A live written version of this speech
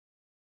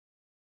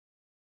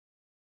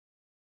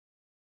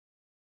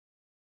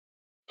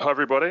Hi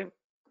everybody,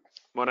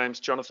 my name's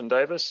Jonathan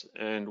Davis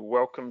and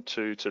welcome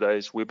to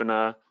today's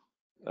webinar,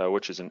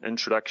 which is an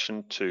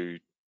introduction to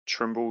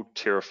Trimble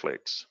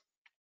TerraFlex.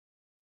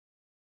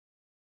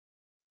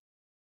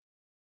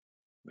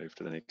 Move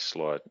to the next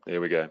slide, there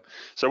we go.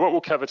 So what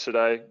we'll cover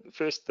today,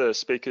 first the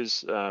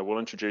speakers will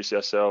introduce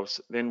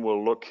ourselves, then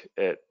we'll look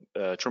at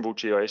Trimble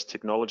GIS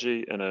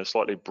technology in a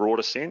slightly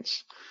broader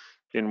sense,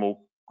 then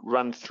we'll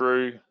run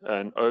through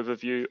an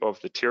overview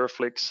of the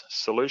TerraFlex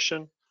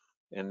solution,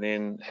 and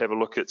then have a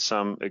look at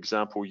some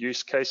example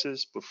use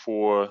cases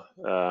before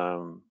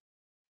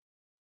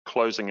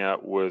closing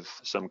out with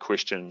some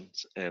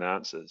questions and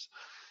answers.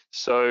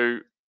 So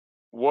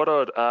what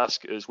I'd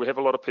ask is, we have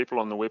a lot of people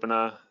on the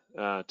webinar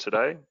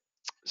today,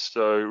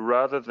 so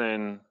rather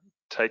than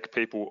take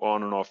people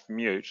on and off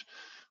mute,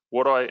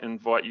 what I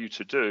invite you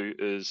to do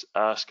is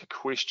ask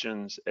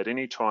questions at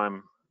any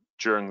time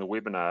during the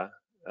webinar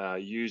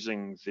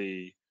using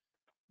the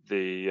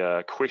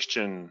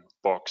question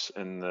box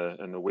in the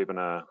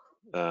webinar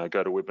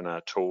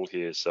GoToWebinar tool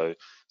here. So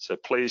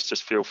please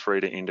just feel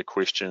free to enter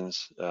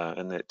questions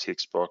in that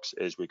text box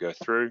as we go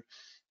through.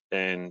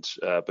 And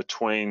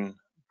between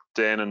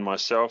Dan and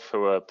myself,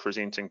 who are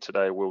presenting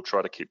today, we'll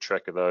try to keep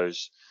track of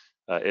those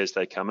as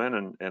they come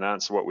in and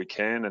answer what we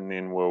can, and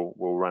then we'll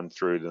run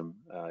through them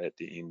at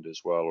the end as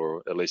well,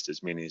 or at least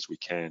as many as we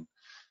can.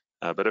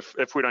 But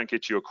if we don't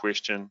get to your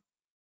question,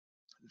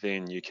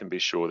 then you can be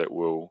sure that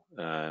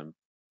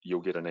you'll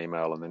get an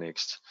email in the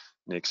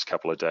next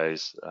couple of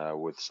days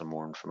with some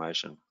more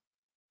information.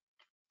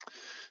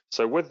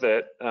 So with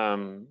that,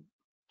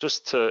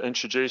 just to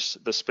introduce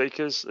the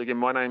speakers, again,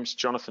 my name's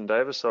Jonathan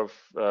Davis. I've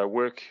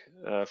work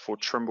for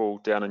Trimble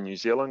down in New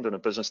Zealand in a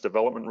business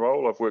development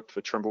role. I've worked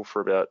for Trimble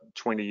for about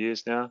 20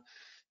 years now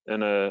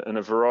in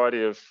a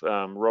variety of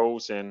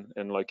roles and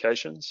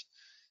locations.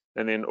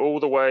 And then all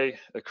the way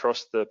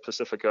across the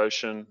Pacific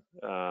Ocean,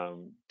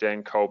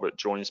 Dan Colbert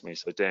joins me.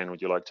 So Dan,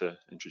 would you like to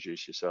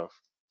introduce yourself?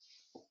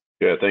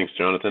 Yeah, thanks,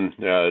 Jonathan.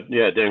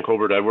 Yeah, Dan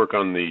Colbert. I work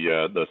on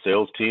the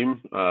sales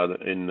team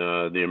in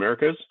the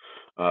Americas,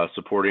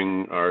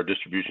 supporting our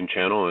distribution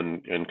channel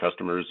and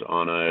customers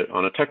on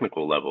a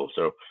technical level.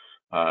 So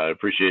I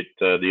appreciate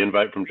the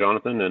invite from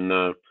Jonathan,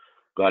 and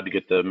glad to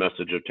get the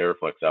message of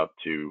TerraFlex out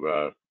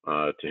to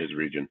his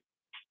region.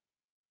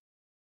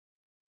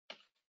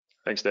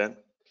 Thanks, Dan.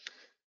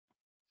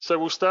 So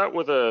we'll start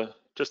with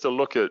just a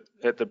look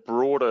at the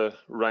broader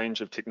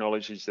range of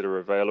technologies that are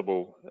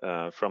available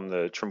from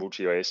the Trimble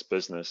GIS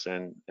business,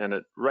 and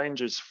it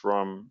ranges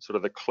from sort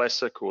of the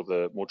classic or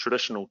the more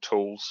traditional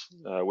tools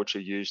which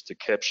are used to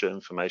capture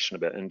information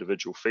about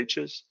individual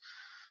features,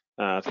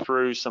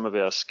 through some of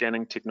our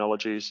scanning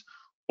technologies,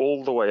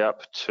 all the way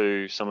up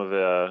to some of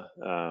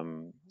our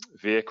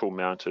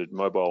vehicle-mounted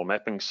mobile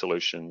mapping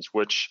solutions,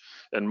 which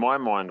in my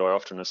mind I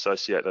often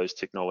associate those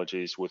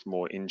technologies with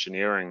more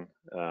engineering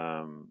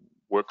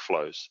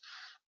workflows,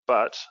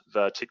 but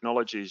they're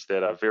technologies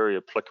that are very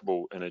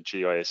applicable in a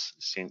GIS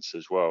sense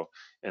as well,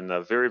 and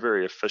they're very,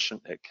 very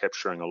efficient at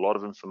capturing a lot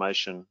of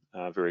information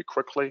very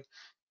quickly,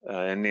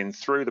 and then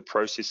through the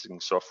processing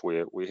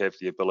software we have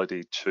the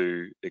ability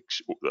to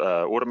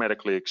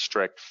automatically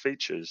extract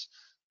features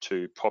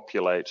to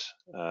populate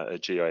a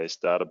GIS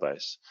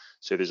database.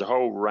 So there's a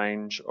whole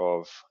range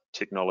of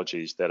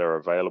technologies that are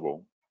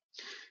available.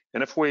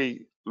 And if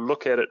we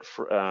look at it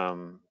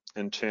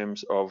in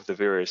terms of the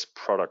various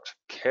product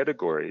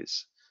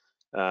categories,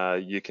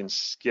 you can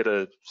get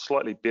a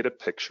slightly better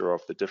picture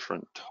of the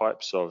different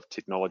types of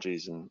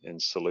technologies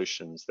and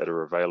solutions that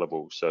are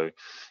available. So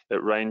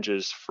it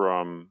ranges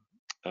from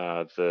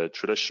the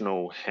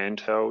traditional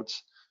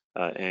handhelds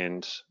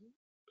and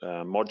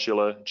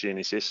modular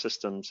GNSS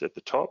systems at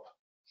the top,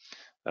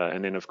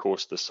 and then of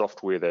course the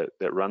software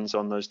that runs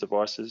on those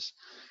devices,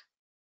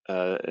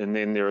 and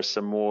then there are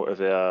some more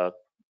of our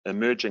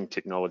emerging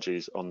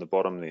technologies on the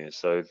bottom there.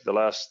 So the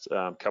last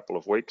couple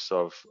of weeks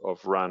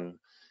I've run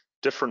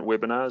different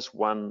webinars,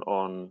 one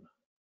on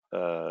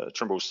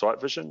Trimble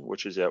Sight Vision,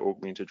 which is our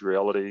augmented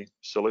reality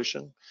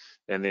solution,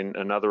 and then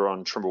another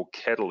on Trimble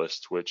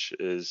Catalyst, which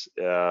is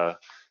our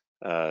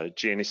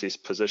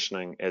GNSS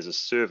positioning as a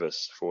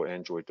service for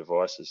Android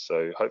devices.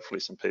 So hopefully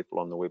some people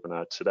on the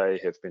webinar today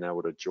have been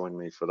able to join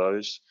me for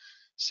those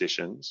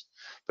sessions.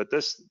 But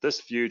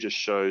this view just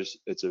shows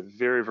it's a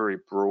very, very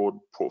broad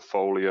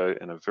portfolio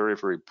and a very,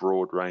 very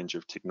broad range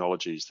of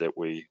technologies that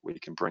we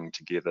can bring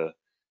together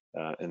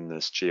in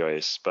this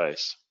GIS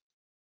space.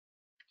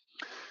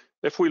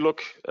 If we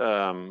look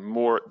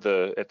more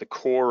at the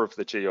core of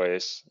the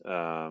GIS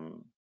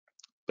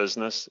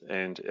business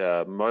and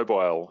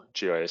mobile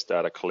GIS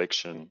data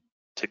collection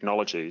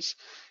technologies,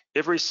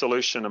 every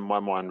solution in my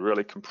mind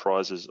really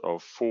comprises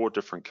of 4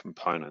 different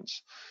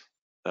components.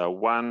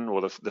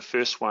 The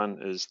first one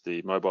is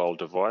the mobile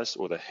device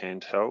or the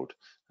handheld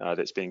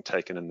that's being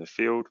taken in the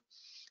field.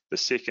 The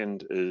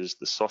second is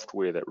the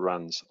software that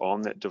runs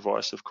on that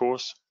device, of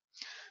course.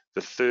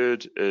 The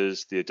third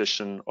is the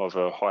addition of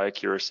a high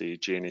accuracy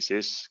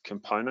GNSS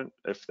component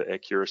if the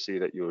accuracy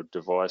that your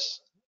device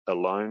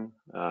alone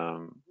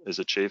is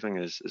achieving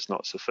is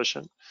not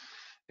sufficient.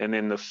 And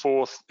then the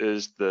fourth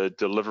is the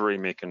delivery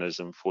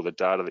mechanism for the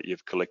data that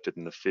you've collected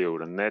in the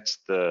field. And that's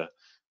the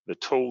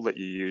tool that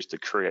you use to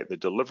create the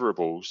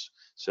deliverables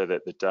so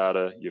that the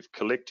data you've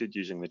collected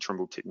using the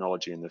Trimble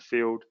technology in the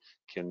field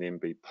can then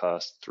be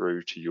passed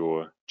through to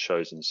your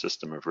chosen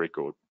system of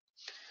record.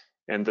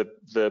 And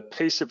the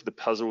piece of the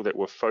puzzle that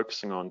we're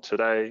focusing on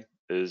today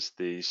is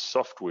the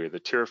software, the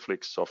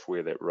TerraFlex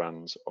software that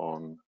runs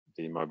on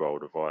the mobile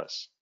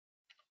device.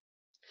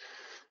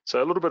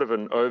 So a little bit of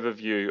an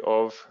overview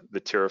of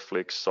the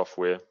TerraFlex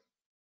software.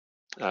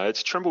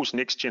 It's Trimble's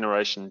next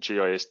generation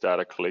GIS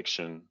data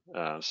collection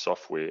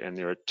software, and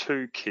there are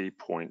two key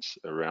points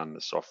around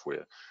the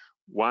software.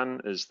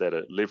 One is that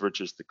it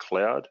leverages the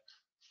cloud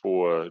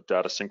for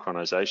data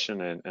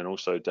synchronization and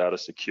also data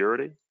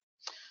security.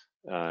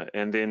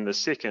 And then the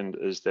second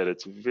is that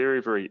it's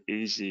very, very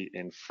easy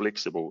and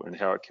flexible in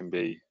how it can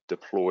be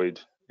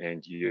deployed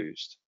and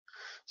used.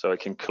 So it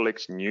can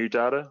collect new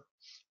data,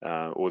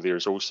 or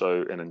there's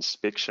also an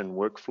inspection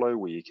workflow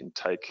where you can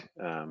take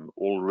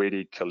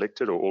already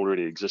collected or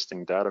already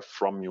existing data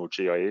from your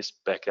GIS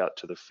back out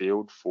to the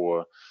field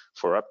for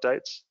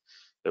updates.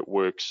 It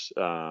works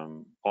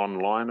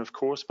online, of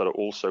course, but it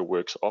also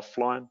works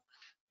offline.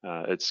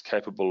 It's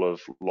capable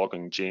of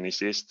logging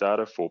GNSS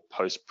data for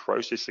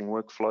post-processing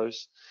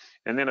workflows,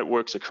 and then it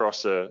works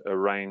across a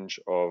range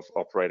of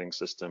operating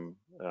system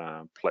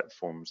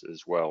platforms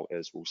as well,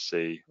 as we'll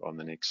see on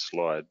the next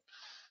slide.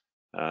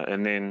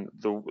 And then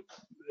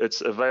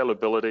its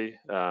availability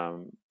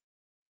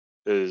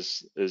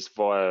is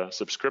via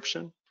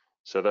subscription.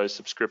 So those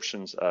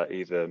subscriptions are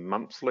either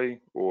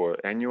monthly or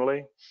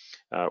annually,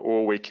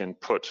 or we can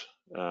put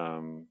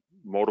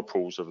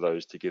multiples of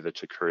those together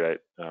to create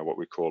what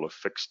we call a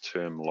fixed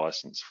term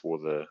license for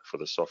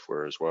the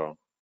software as well.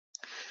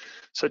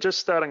 So just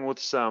starting with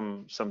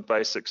some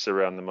basics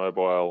around the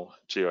mobile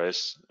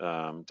GIS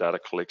data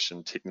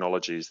collection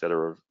technologies that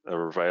are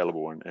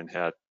available and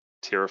how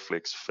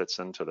TerraFlex fits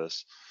into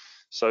this.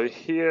 So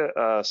here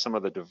are some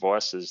of the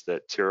devices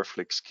that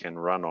TerraFlex can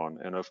run on,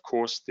 and of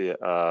course there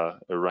are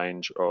a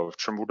range of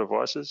Trimble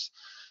devices,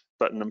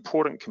 but an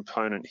important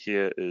component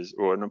here is,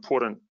 or an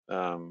important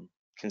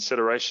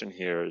consideration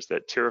here is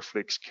that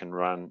TerraFlex can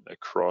run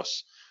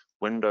across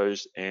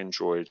Windows,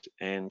 Android,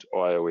 and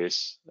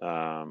iOS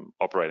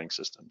operating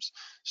systems,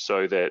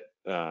 so that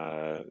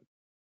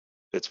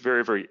it's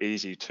very, very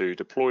easy to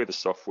deploy the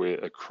software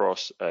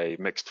across a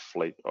mixed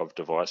fleet of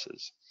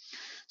devices.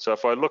 So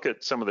if I look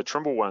at some of the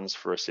Trimble ones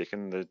for a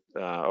second,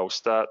 I'll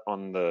start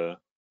on the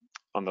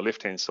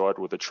left-hand side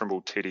with the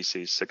Trimble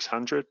TDC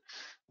 600.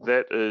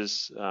 That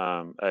is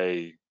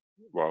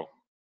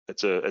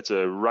it's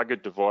a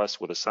rugged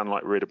device with a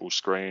sunlight readable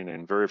screen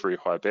and very, very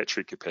high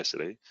battery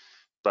capacity.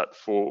 But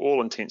for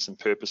all intents and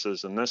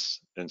purposes, in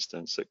this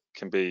instance, it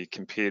can be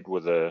compared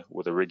with a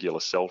regular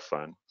cell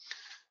phone.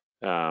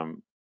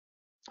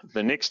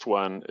 The next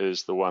one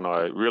is the one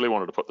I really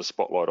wanted to put the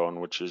spotlight on,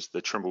 which is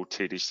the Trimble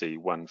TDC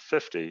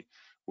 150,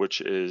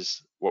 which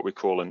is what we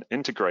call an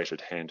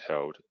integrated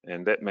handheld.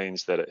 And that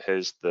means that it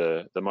has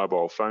the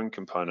mobile phone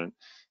component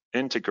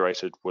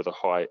integrated with a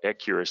high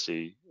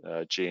accuracy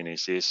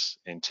GNSS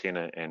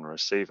antenna and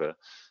receiver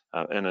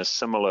in a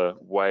similar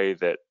way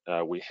that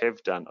we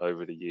have done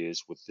over the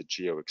years with the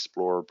Geo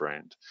Explorer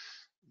brand.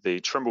 The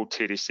Trimble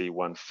TDC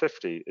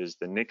 150 is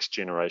the next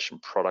generation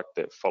product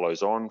that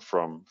follows on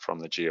from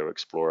the Geo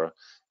Explorer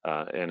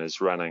and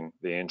is running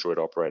the Android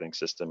operating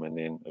system, and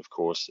then of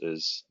course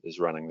is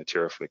running the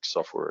TerraFlex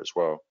software as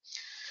well.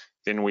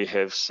 Then we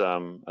have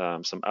some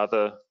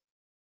other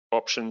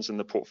options in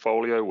the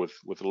portfolio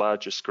with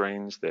larger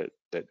screens that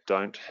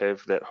don't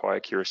have that high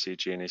accuracy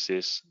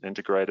GNSS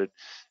integrated.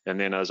 And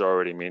then, as I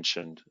already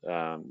mentioned,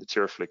 the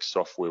TerraFlex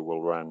software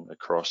will run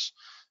across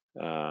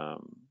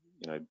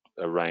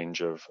a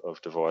range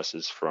of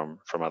devices from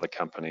other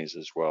companies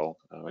as well,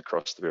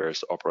 across the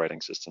various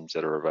operating systems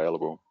that are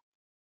available.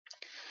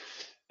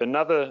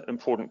 Another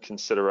important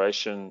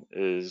consideration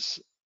is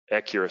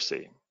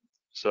accuracy.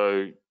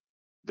 So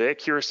the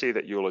accuracy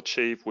that you'll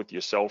achieve with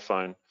your cell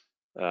phone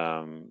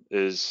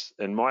is,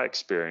 in my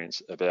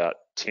experience, about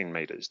 10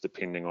 meters,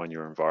 depending on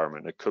your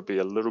environment. It could be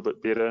a little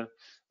bit better,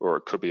 or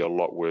it could be a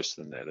lot worse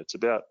than that. It's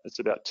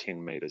about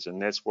 10 meters,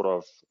 and that's what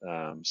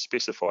I've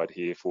specified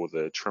here for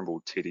the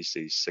Trimble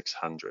TDC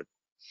 600.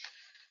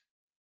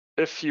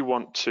 If you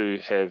want to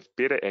have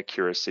better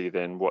accuracy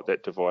than what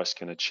that device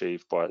can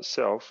achieve by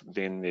itself,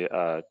 then there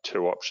are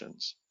two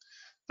options.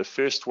 The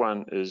first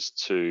one is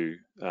to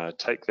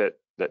take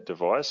that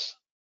device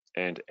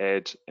and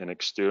add an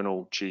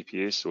external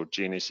GPS or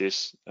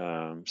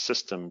GNSS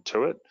system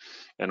to it.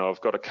 And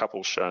I've got a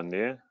couple shown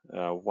there.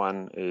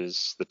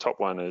 The top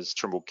one is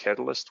Trimble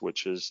Catalyst,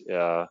 which is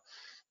our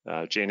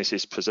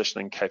GNSS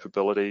positioning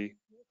capability,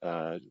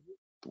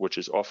 which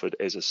is offered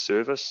as a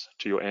service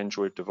to your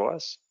Android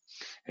device.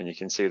 And you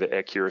can see the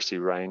accuracy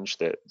range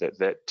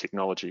that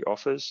technology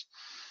offers.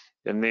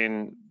 And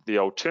then the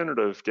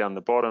alternative down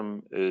the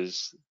bottom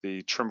is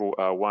the Trimble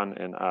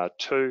R1 and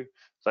R2.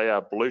 They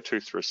are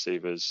Bluetooth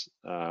receivers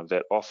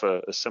that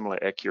offer a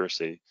similar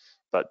accuracy,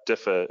 but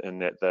differ in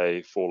that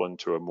they fall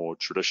into a more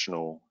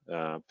traditional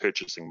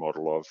purchasing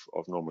model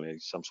of normally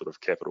some sort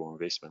of capital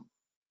investment.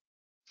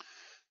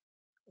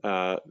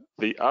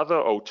 The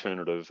other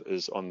alternative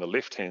is on the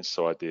left-hand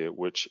side there,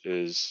 which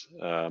is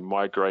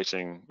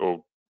migrating,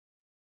 or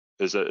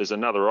is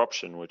another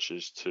option, which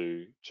is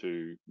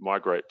to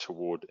migrate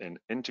toward an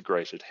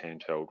integrated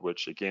handheld,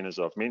 which again, as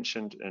I've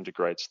mentioned,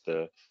 integrates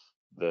the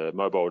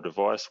mobile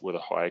device with a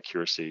high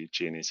accuracy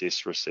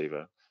GNSS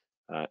receiver.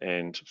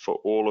 And for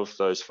all of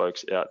those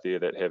folks out there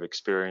that have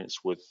experience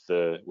with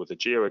the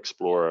Geo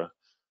Explorer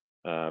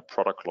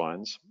product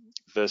lines,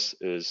 this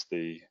is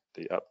the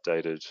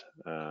updated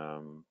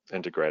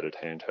integrated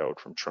handheld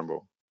from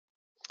Trimble.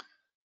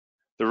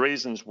 The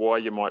reasons why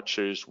you might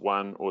choose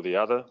one or the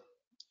other,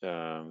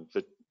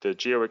 the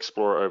Geo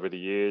Explorer over the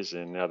years,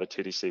 and now the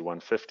TDC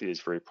 150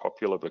 is very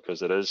popular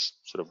because it is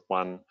sort of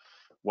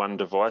one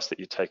device that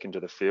you take into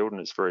the field,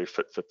 and it's very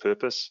fit for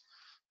purpose,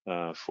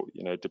 for,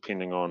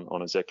 depending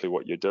on exactly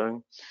what you're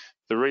doing.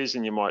 The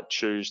reason you might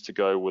choose to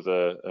go with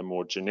a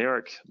more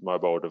generic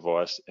mobile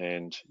device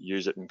and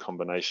use it in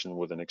combination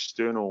with an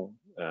external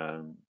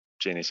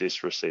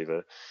GNSS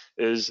receiver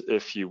is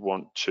if you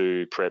want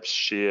to perhaps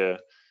share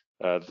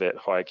that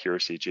high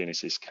accuracy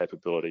GNSS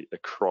capability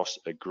across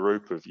a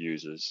group of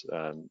users,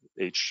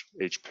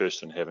 each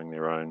person having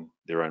their own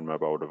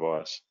mobile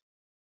device.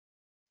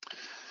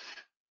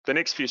 The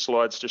next few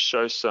slides just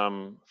show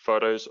some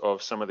photos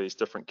of some of these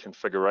different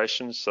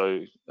configurations.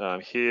 So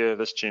here,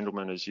 this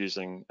gentleman is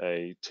using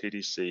a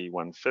TDC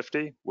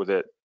 150 with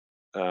that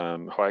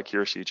high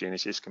accuracy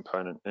GNSS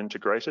component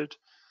integrated.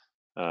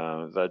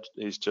 That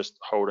he's just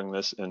holding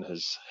this in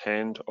his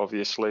hand,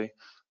 obviously.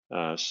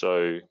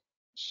 So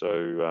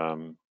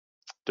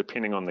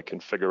depending on the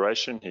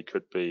configuration, he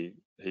could be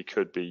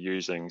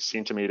using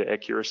centimeter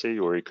accuracy,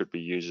 or he could be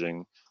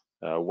using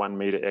 1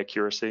 meter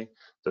accuracy.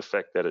 The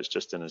fact that it's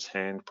just in his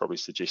hand probably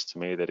suggests to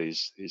me that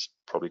he's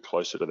probably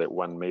closer to that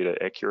 1 meter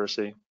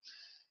accuracy.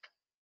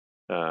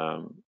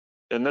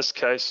 In this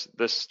case,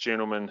 this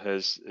gentleman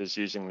is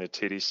using the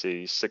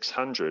TDC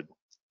 600,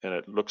 and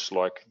it looks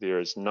like there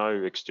is no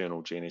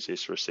external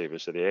GNSS receiver.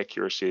 So the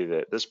accuracy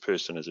that this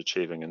person is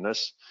achieving in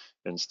this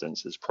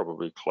instance is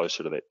probably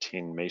closer to that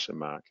 10 meter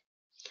mark.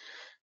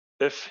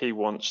 If he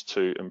wants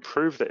to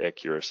improve the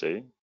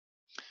accuracy,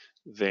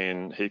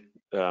 then he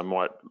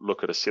might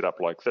look at a setup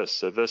like this.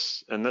 So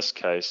in this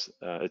case,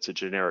 it's a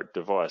generic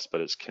device, but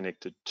it's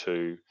connected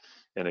to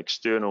an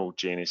external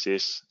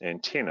GNSS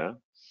antenna,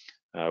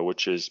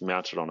 which is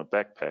mounted on a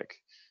backpack.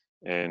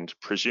 And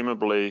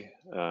presumably,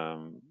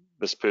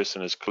 this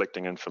person is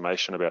collecting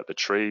information about the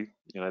tree,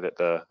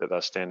 that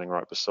they're standing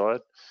right beside.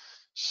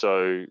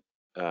 So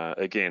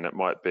again, it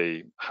might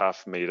be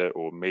half meter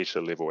or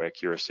meter level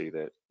accuracy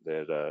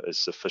that is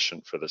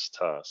sufficient for this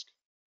task.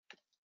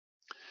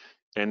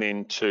 And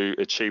then to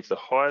achieve the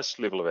highest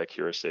level of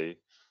accuracy,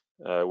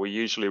 we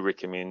usually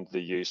recommend the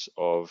use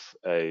of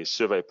a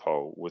survey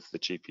pole with the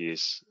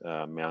GPS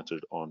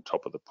mounted on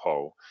top of the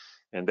pole.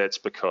 And that's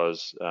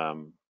because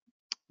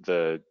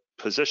the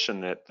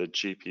position that the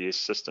GPS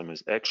system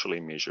is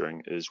actually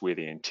measuring is where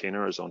the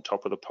antenna is on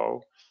top of the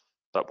pole.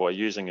 But by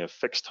using a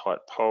fixed height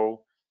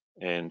pole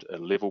and a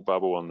level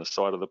bubble on the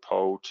side of the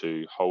pole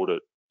to hold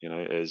it,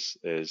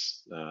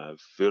 as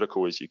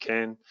vertical as you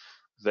can,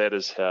 that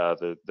is how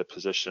the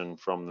position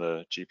from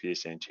the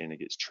GPS antenna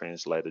gets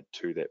translated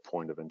to that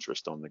point of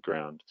interest on the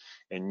ground.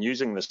 And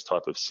using this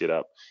type of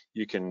setup,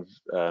 you can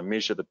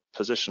measure the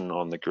position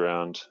on the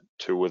ground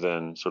to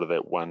within sort of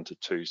that 1 to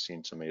 2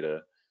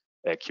 centimeter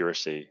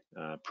accuracy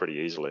pretty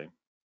easily.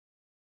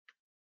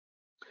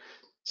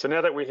 So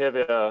now that we have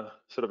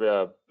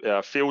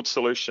our field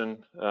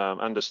solution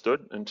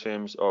understood in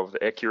terms of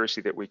the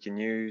accuracy that we can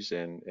use,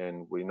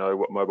 and we know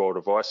what mobile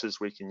devices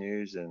we can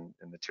use, and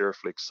the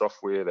TerraFlex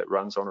software that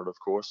runs on it, of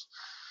course,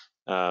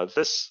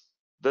 this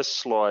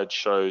slide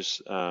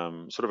shows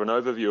sort of an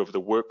overview of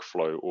the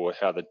workflow, or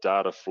how the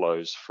data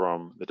flows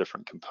from the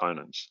different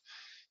components.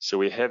 So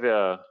we have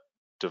our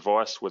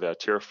device with our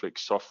TerraFlex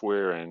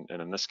software, and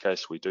in this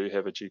case, we do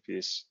have a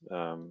GPS,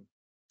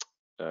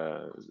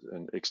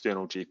 an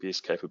external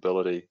GPS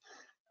capability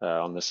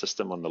on the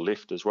system on the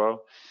left as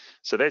well.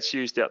 So that's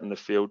used out in the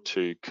field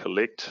to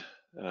collect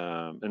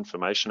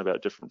information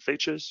about different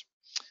features,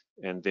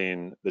 and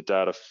then the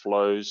data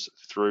flows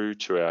through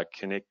to our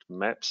Connect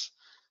Maps,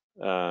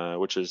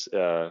 which is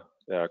our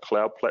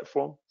cloud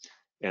platform,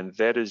 and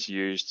that is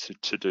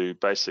used to do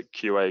basic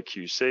QA,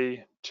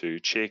 QC, to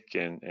check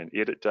and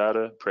edit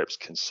data, perhaps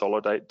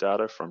consolidate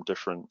data from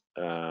different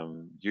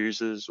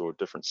users or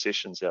different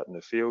sessions out in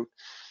the field.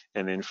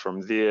 And then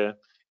from there,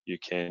 you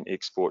can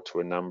export to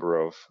a number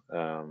of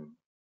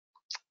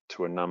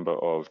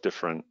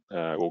different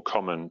or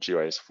common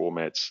GIS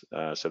formats,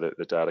 so that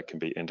the data can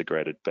be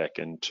integrated back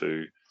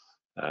into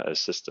a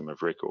system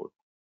of record.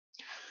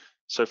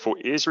 So for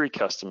Esri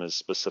customers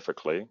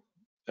specifically,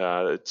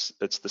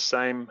 it's the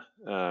same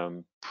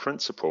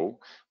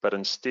principle, but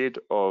instead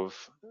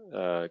of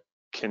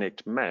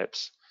Connect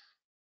Maps,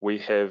 we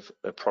have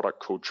a product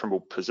called Trimble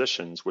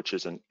Positions, which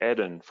is an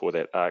add-in for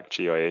that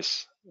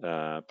ArcGIS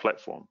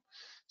platform.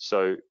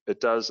 So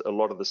it does a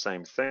lot of the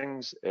same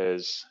things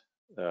as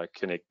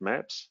Connect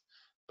Maps,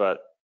 but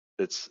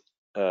it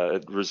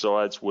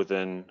resides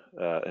within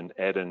an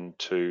add-in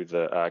to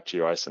the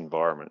ArcGIS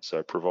environment,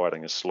 so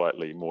providing a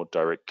slightly more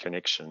direct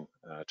connection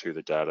to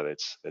the data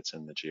that's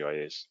in the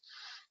GIS.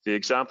 The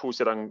examples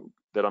that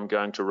I'm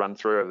going to run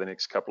through over the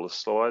next couple of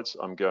slides,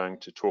 I'm going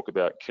to talk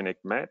about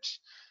Connect Maps,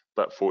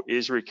 but for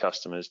Esri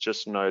customers,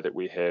 just know that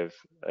we have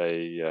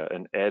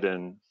an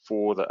add-in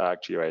for the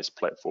ArcGIS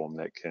platform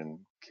that can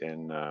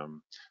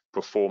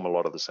perform a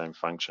lot of the same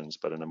functions,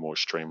 but in a more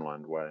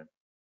streamlined way.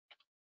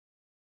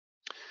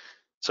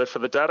 So for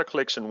the data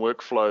collection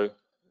workflow,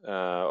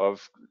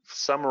 I've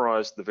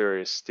summarized the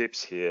various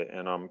steps here,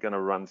 and I'm going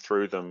to run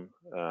through them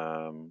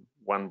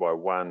one by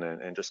one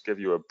and just give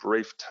you a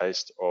brief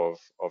taste of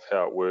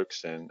how it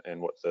works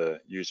and what the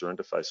user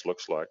interface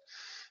looks like.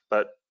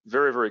 But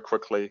very, very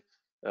quickly,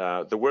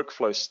 the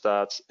workflow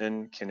starts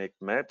in Connect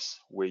Maps,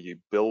 where you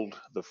build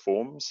the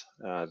forms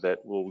that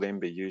will then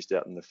be used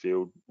out in the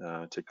field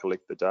to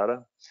collect the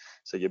data.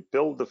 So you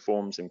build the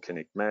forms in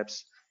Connect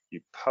Maps, you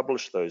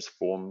publish those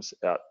forms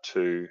out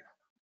to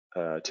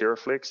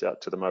TerraFlex, out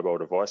to the mobile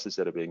devices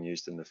that are being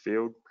used in the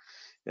field.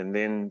 And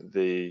then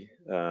the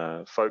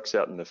folks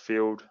out in the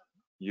field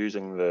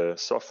using the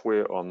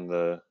software on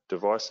the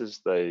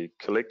devices, they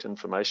collect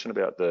information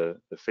about the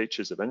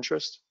features of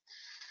interest.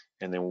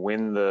 And then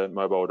when the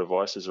mobile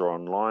devices are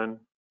online,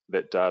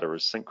 that data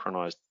is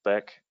synchronized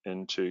back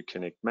into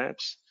Connect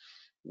Maps,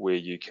 where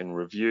you can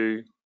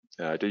review,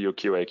 do your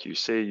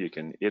QA/QC, you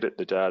can edit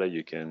the data,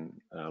 you can,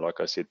 like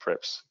I said,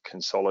 perhaps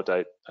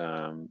consolidate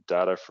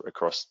data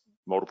across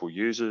multiple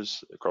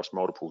users, across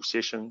multiple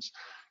sessions,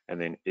 and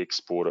then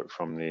export it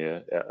from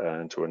there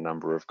into a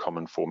number of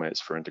common formats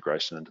for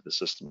integration into the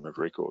system of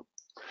record.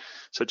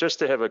 So just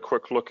to have a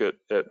quick look at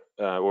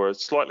or a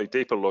slightly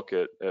deeper look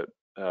at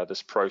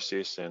this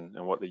process and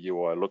what the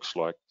UI looks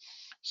like.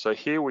 So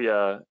here we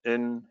are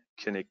in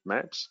Connect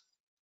Maps,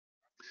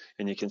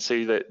 and you can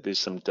see that there's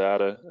some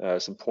data,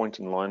 some point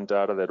and line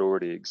data that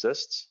already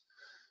exists.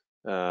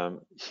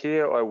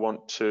 Here I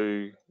want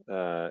to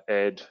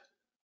add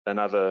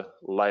another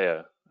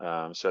layer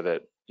so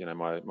that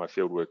my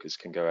field workers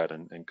can go out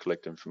and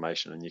collect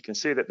information. And you can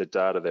see that the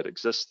data that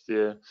exists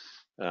there,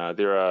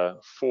 there are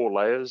 4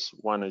 layers.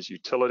 One is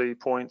utility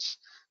points,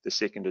 the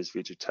second is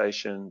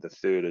vegetation, the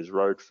third is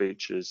road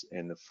features,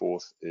 and the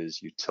fourth is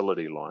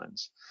utility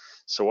lines.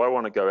 So I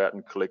want to go out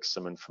and collect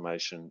some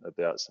information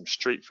about some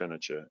street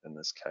furniture in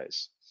this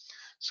case.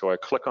 So I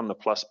click on the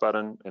plus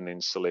button and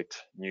then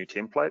select New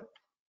Template,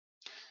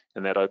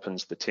 and that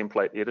opens the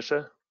template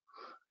editor.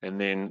 And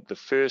then the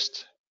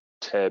first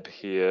tab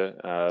here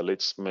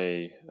lets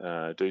me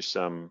do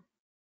some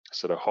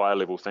sort of higher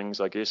level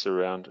things, I guess,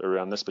 around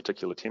this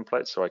particular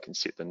template. So I can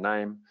set the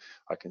name,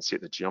 I can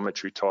set the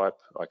geometry type,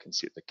 I can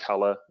set the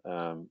color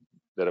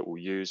that it will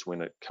use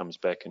when it comes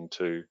back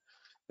into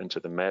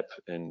the map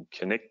in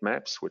Connect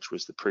Maps, which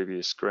was the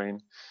previous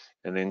screen,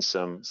 and then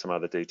some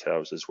other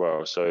details as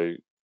well. So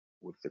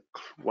with the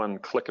one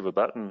click of a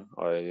button,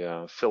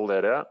 I fill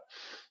that out.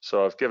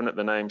 So I've given it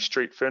the name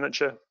Street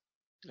Furniture.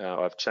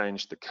 I've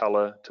changed the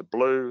color to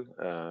blue.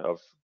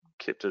 I've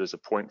kept it as a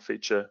point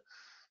feature.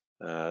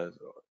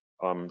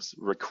 I'm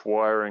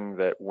requiring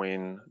that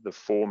when the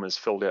form is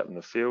filled out in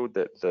the field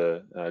that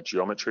the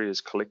geometry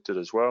is collected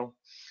as well.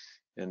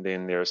 And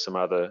then there are some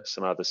other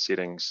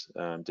settings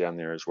down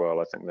there as well.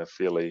 I think they're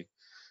fairly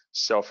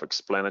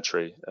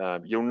self-explanatory.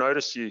 You'll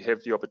notice you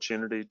have the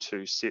opportunity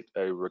to set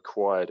a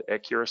required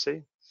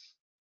accuracy.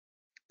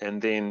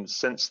 And then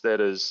since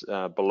that is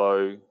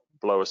below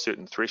a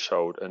certain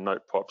threshold, a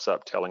note pops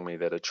up telling me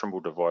that a Trimble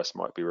device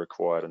might be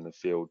required in the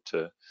field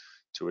to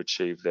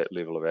achieve that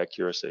level of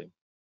accuracy.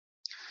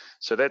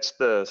 So that's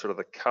the sort of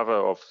the cover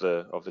of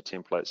the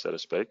template, so to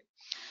speak.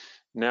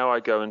 Now I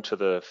go into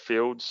the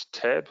Fields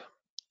tab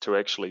to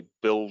actually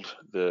build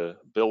the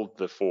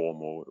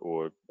form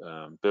or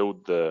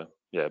build the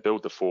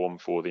form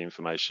for the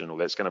information, or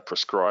that's going to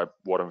prescribe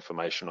what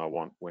information I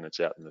want when it's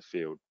out in the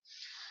field.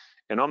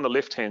 And on the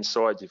left-hand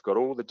side, you've got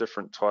all the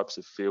different types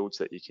of fields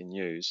that you can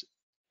use.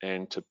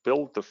 And to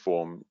build the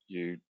form,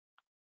 you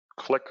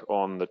click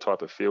on the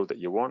type of field that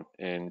you want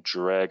and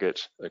drag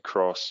it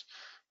across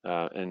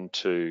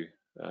into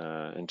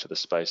the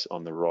space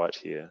on the right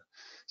here.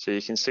 So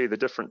you can see the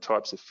different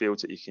types of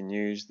fields that you can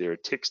use. There are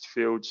text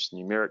fields,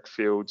 numeric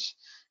fields.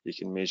 You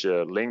can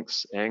measure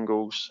lengths,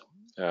 angles.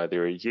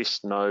 There are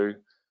yes, no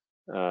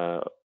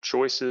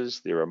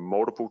choices. There are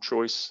multiple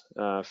choice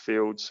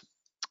fields.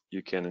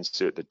 You can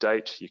insert the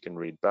date. You can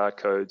read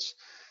barcodes.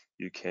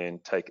 You can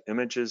take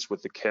images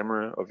with the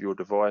camera of your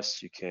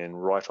device. You can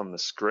write on the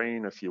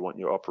screen if you want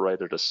your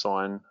operator to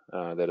sign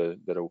that a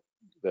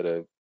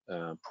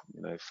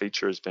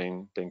feature is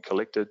being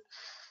collected.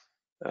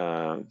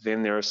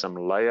 Then there are some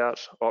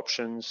layout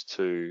options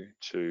to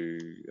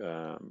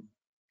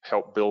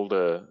help build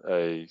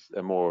a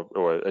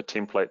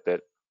template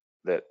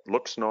that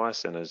looks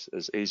nice and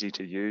is easy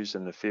to use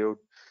in the field.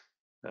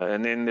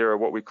 And then there are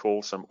what we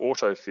call some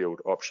auto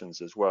field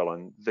options as well.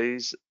 And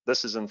this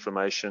is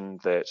information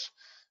that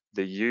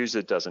the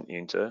user doesn't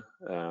enter,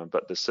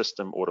 but the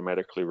system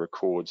automatically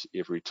records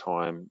every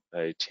time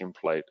a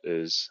template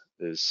is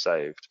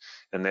saved.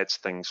 And that's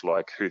things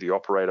like who the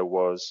operator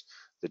was,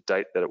 the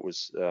date that it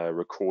was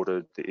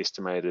recorded, the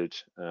estimated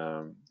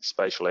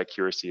spatial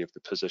accuracy of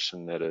the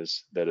position that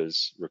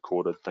is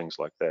recorded, things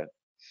like that.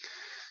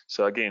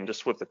 So again,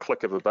 just with the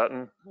click of a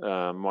button,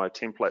 my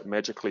template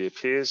magically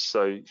appears.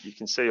 So you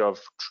can see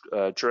I've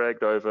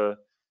dragged over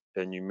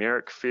a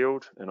numeric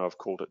field and I've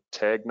called it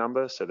tag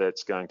number. So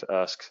that's going to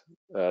ask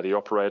the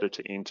operator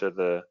to enter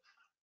the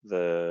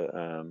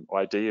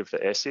ID of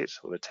the asset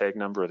or the tag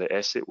number of the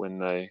asset when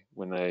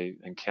they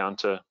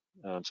encounter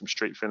some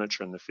street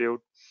furniture in the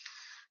field.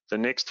 The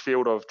next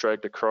field I've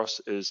dragged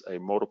across is a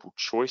multiple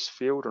choice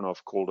field, and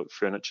I've called it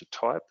furniture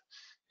type.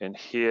 And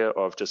here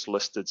I've just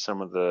listed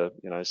some of the,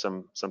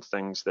 some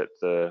things that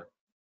the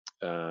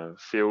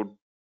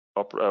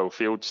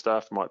field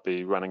staff might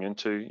be running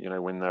into,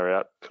 when they're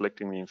out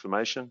collecting the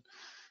information.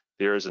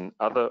 There is an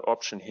other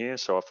option here.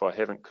 So if I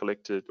haven't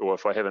collected, or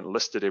if I haven't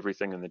listed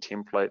everything in the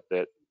template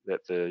that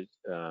the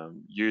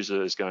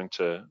user is going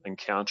to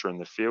encounter in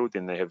the field,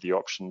 then they have the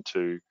option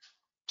to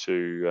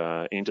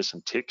enter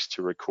some text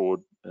to record,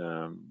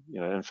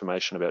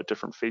 information about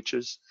different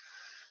features.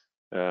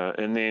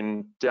 And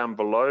then down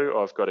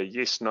below, I've got a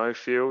yes/no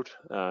field.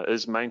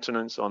 Is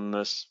maintenance on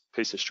this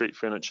piece of street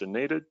furniture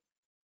needed?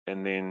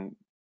 And then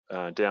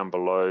down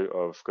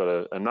below, I've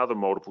got another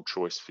multiple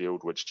choice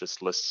field, which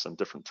just lists some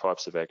different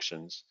types of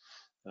actions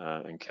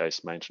in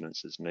case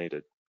maintenance is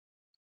needed.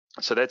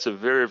 So that's a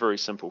very, very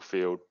simple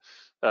field.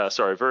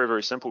 Very,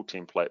 very simple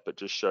template, but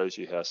just shows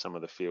you how some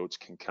of the fields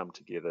can come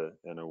together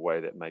in a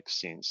way that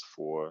makes sense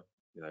for,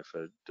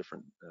 for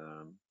different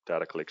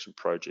data collection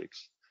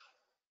projects.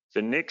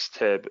 The next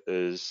tab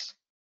is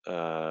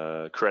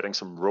creating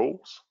some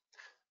rules.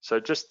 So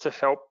just to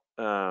help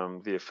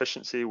the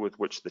efficiency with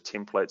which the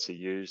templates are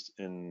used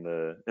in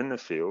the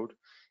field,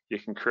 you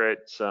can create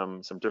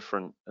some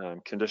different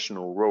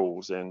conditional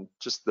rules. And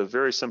just the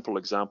very simple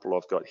example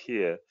I've got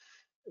here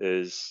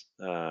is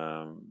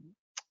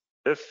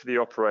if the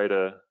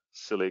operator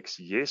selects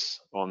yes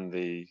on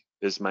the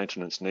is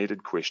maintenance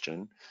needed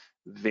question,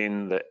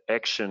 then the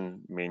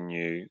action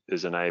menu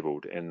is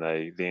enabled, and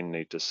they then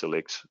need to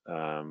select,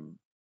 from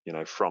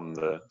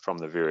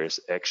the various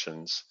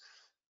actions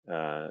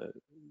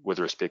with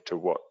respect to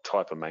what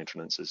type of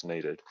maintenance is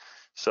needed.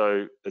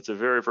 So it's a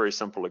very, very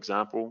simple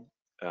example,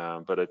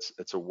 but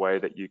it's a way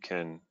that you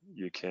can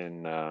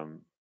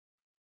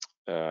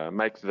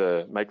make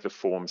the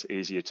forms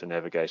easier to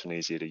navigate and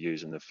easier to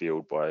use in the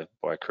field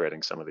by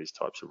creating some of these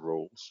types of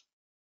rules.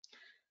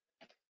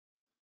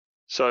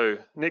 So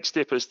next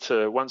step is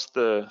to once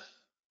the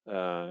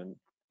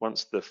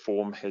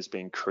form has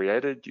been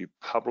created, you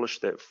publish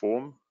that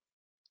form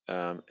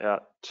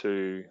out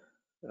to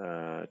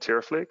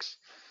TerraFlex,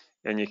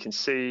 and you can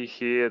see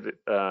here that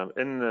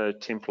in the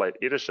template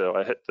editor,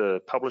 I hit the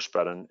publish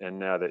button, and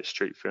now that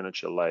street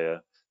furniture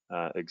layer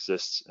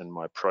exists in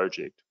my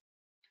project.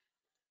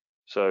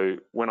 So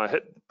when I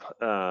hit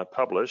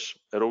publish,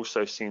 it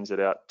also sends it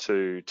out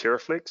to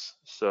TerraFlex.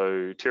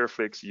 So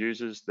TerraFlex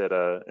users that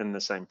are in the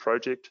same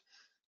project,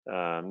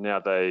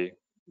 now they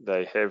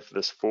have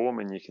this form,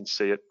 and you can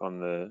see it on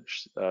the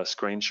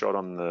screenshot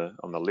on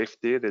the left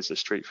there. There's a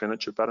street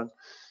furniture button,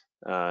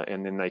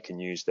 and then they can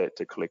use that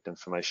to collect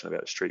information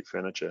about street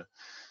furniture.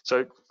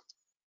 So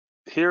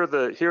here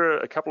are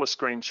a couple of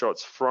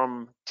screenshots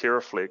from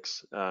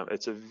TerraFlex.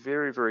 It's a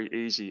very, very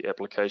easy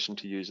application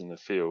to use in the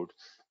field.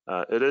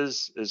 It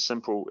is as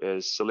simple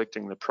as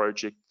selecting the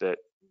project that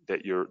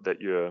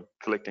you're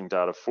collecting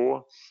data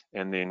for,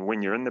 and then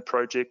when you're in the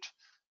project,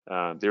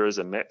 there is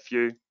a map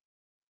view,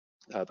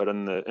 but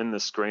in the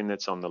screen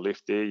that's on the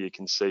left there, you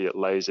can see it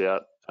lays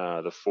out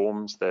the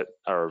forms that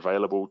are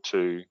available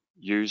to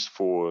use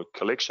for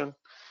collection.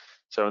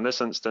 So in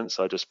this instance,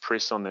 I just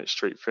press on that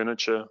street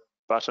furniture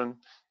button,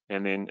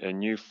 and then a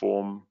new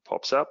form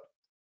pops up,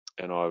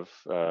 and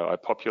I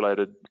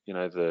populated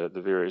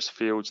the various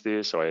fields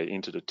there. So I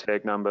entered a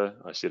tag number.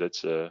 I said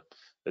it's a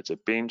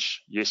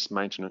bench. Yes,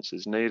 maintenance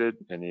is needed,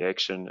 and the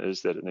action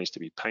is that it needs to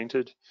be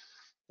painted.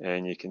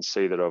 And you can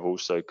see that I've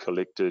also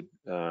collected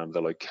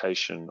the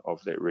location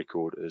of that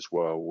record as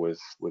well with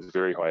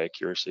very high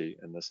accuracy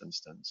in this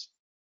instance.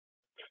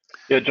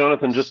 Yeah,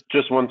 Jonathan,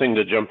 just one thing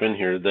to jump in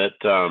here,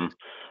 that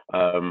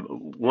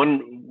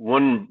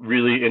one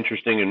really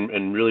interesting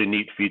and really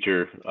neat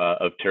feature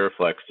of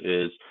TerraFlex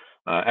is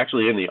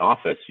actually in the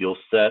office, you'll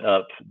set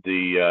up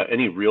the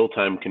any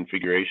real-time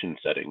configuration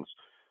settings,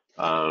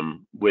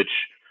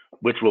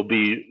 which will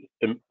be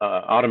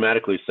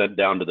automatically sent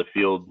down to the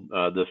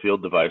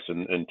field device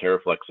and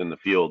TerraFlex in the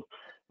field,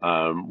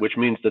 which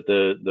means that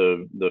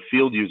the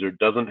field user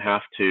doesn't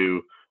have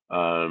to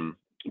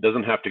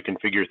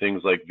configure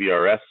things like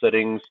VRS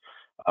settings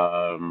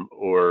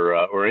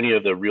or any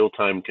of the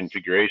real-time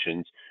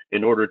configurations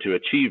in order to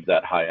achieve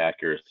that high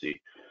accuracy.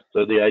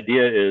 So the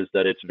idea is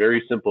that it's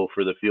very simple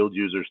for the field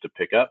users to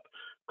pick up.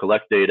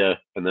 collect data,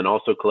 and then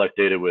also collect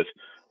data with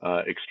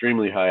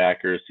extremely high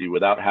accuracy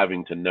without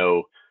having to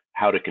know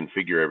how to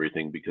configure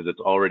everything because it's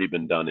already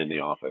been done in the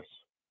office.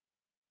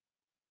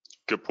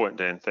 Good point,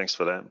 Dan. Thanks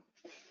for that.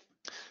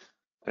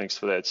 Thanks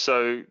for that.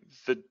 So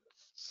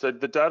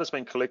the data's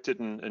been collected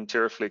in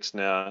TerraFlex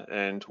now,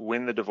 and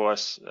when the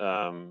device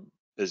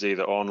is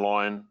either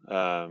online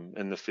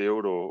in the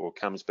field or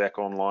comes back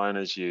online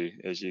as you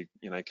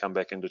come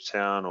back into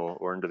town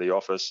or into the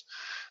office,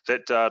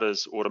 that data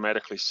is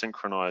automatically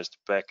synchronized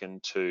back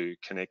into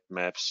Connect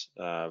Maps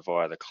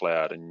via the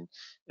cloud.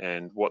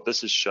 And what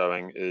this is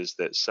showing is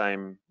that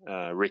same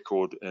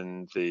record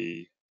in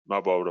the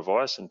mobile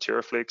device in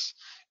TerraFlex,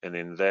 and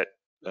then that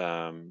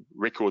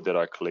record that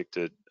I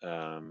collected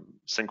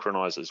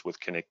synchronizes with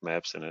Connect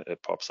Maps, and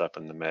it pops up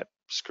in the map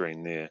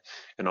screen there.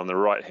 And on the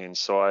right hand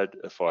side,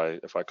 if I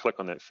click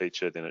on that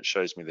feature, then it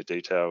shows me the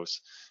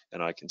details,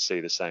 and I can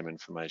see the same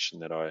information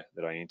that I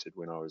entered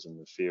when I was in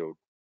the field.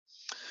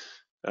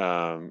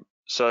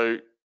 So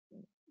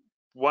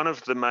one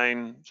of the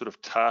main sort of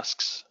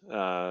tasks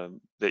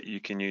that you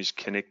can use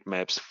Connect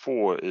Maps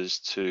for is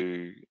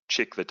to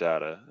check the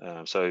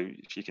data. So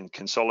if you can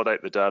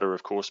consolidate the data,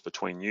 of course,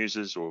 between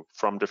users or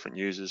from different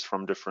users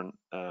from different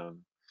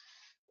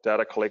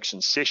data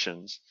collection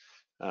sessions,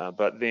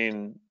 but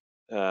then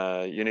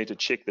you need to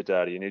check the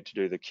data. You need to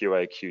do the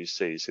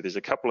QA/QC. So there's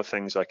a couple of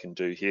things I can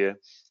do here.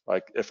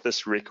 Like if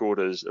this record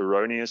is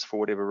erroneous for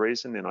whatever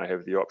reason, then I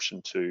have the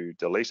option to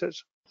delete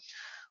it.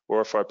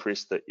 Or if I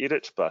press the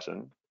edit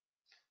button,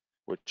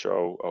 which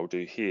I'll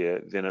do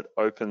here, then it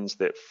opens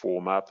that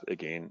form up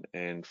again,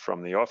 and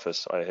from the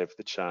office I have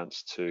the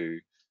chance to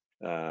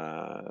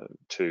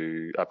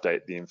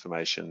update the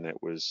information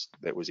that was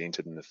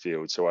entered in the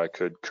field. So I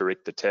could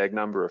correct the tag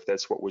number if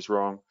that's what was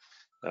wrong.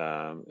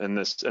 In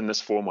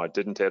this form I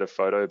didn't add a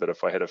photo, but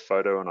if I had a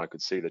photo and I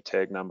could see the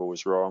tag number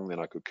was wrong, then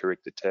I could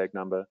correct the tag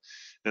number.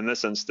 In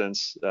this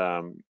instance, just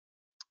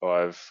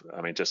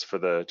for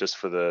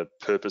the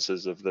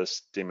purposes of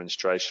this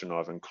demonstration,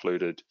 I've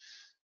included,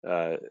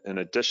 in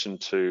addition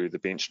to the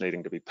bench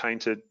needing to be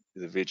painted,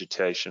 the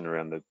vegetation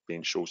around the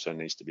bench also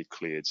needs to be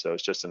cleared. So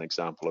it's just an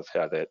example of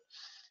how that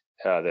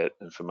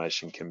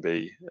information can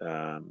be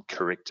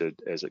corrected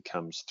as it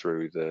comes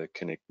through the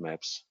Connect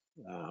Maps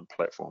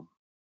platform.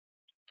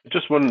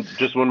 Just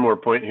one more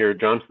point here,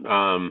 John.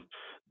 While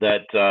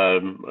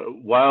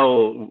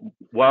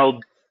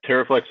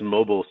TerraFlex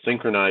Mobile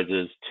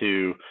synchronizes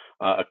to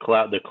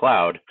the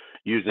cloud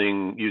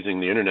using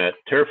the internet,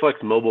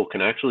 TerraFlex Mobile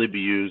can actually be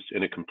used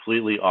in a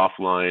completely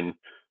offline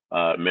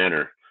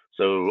manner.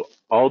 So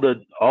all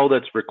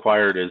that's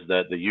required is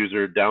that the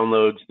user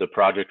downloads the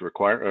projects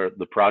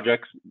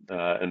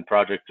and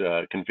project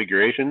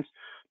configurations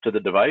to the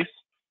device,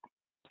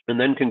 and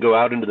then can go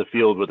out into the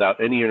field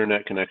without any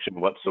internet connection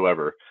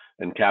whatsoever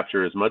and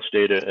capture as much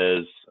data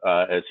as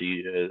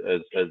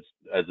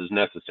is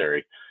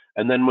necessary.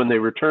 And then when they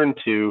return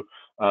to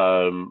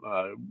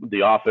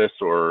the office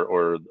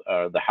or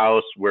the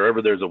house,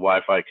 wherever there's a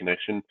Wi-Fi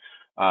connection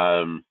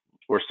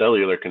or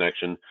cellular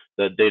connection,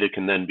 the data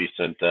can then be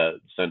sent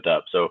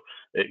up. So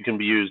it can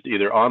be used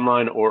either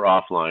online or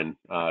offline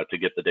to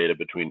get the data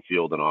between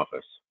field and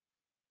office.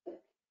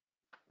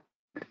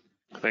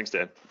 Thanks,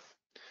 Dan.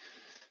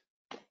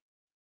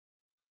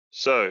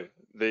 So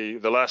the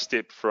last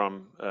step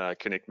from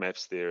Connect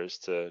Maps there is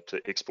to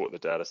export the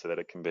data so that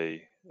it can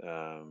be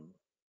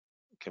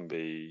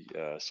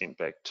sent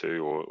back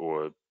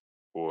to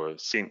or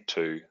sent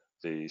to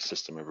the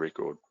system of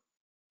record.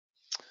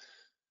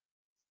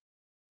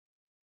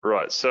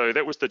 Right, so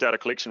that was the data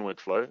collection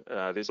workflow.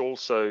 There's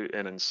also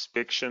an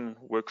inspection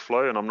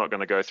workflow, and I'm not going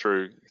to go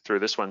through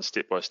this one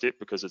step by step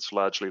because it's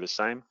largely the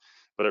same,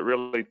 but it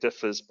really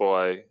differs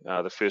by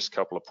the first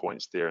couple of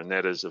points there, and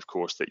that is, of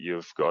course, that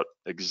you've got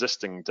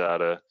existing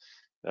data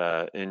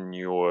in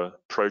your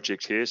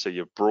project here. So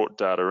you've brought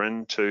data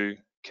into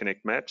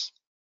Connect Maps,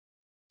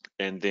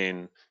 and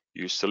then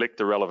you select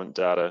the relevant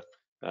data,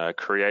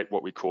 create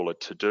what we call a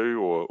to-do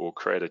or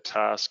create a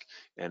task,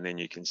 and then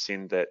you can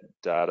send that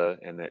data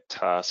and that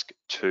task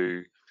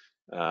to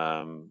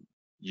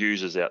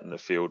users out in the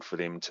field for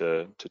them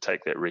to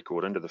take that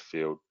record into the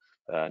field,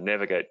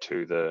 navigate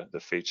to the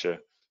feature,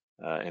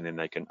 and then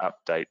they can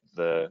update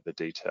the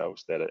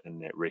details that are in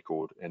that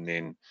record. And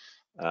then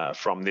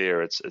from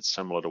there, it's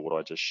similar to what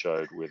I just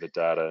showed, where the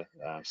data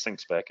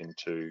syncs back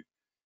into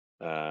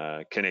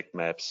Connect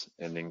Maps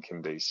and then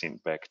can be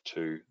sent back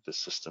to the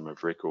system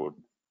of record.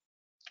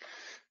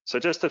 So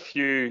just a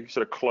few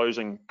sort of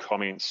closing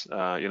comments.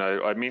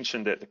 I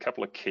mentioned that a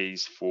couple of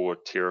keys for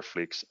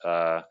TerraFlex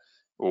are,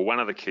 or one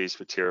of the keys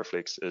for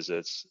TerraFlex is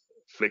its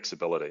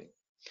flexibility.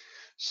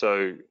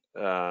 So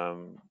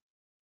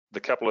the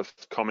couple of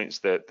comments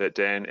that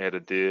Dan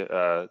added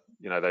there,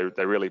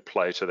 they really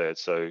play to that.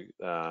 So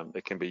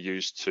it can be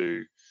used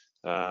to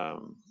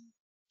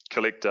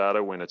collect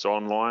data when it's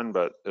online,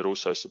 but it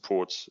also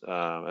supports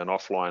an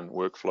offline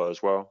workflow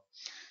as well.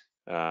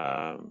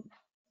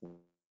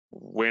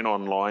 when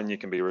online, you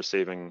can be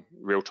receiving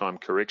real-time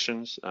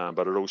corrections,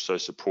 but it also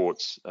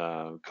supports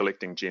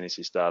collecting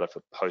GNSS data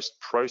for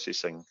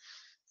post-processing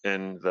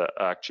in the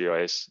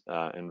ArcGIS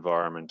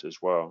environment as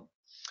well.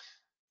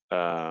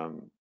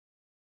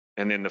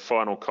 And then the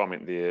final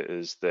comment there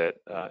is that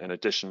in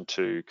addition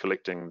to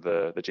collecting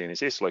the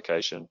GNSS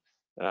location,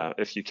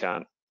 if you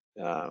can't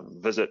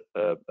visit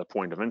a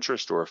point of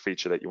interest or a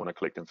feature that you want to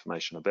collect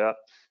information about,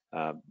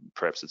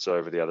 perhaps it's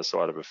over the other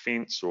side of a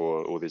fence,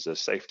 or there's a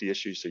safety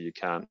issue so you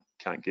can't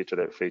get to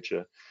that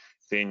feature,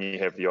 then you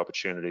have the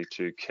opportunity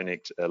to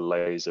connect a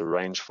laser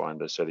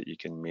rangefinder so that you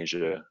can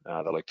measure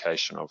the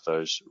location of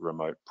those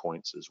remote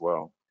points as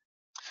well.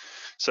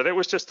 So that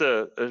was just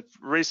a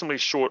reasonably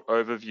short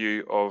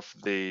overview of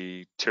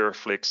the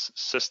TerraFlex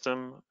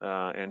system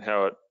and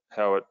how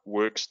it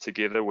works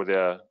together with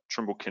our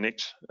Trimble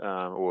Connect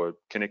or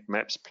Connect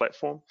Maps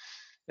platform.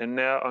 And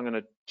now I'm going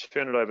to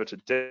turn it over to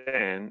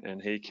Dan,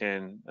 and he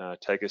can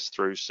take us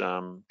through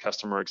some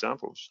customer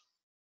examples.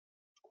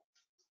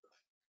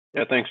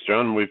 Yeah, thanks,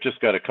 John. We've just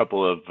got a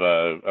couple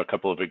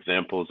of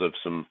examples of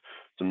some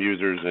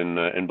users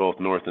in both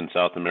North and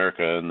South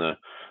America. And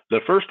the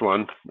first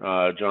one,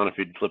 John, if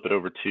you'd flip it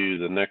over to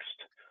the next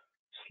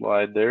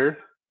slide there.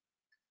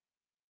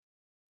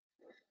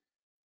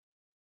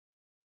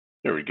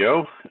 There we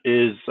go.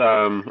 Is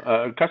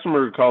a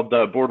customer called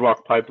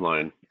Boardwalk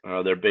Pipeline.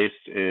 They're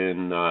based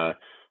in the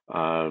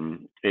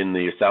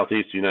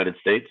Southeast United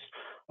States,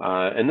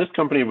 and this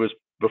company was,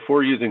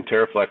 before using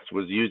TerraFlex,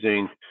 was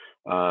using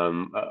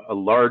a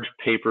large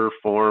paper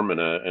form and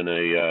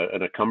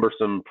a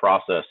cumbersome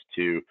process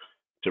to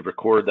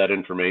record that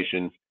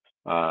information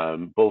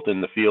both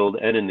in the field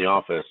and in the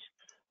office,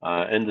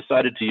 and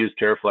decided to use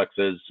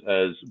TerraFlex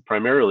as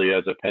primarily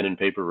as a pen and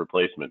paper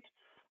replacement.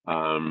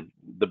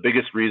 The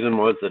biggest reason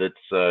was that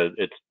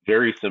it's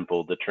very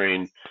simple to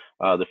train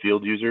the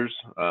field users.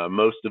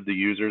 Most of the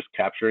users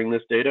capturing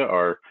this data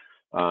are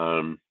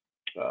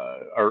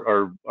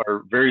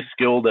very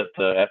skilled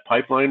at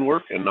pipeline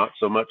work and not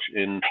so much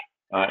in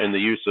the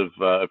use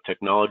of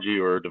technology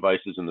or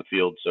devices in the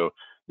field. So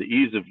the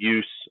ease of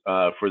use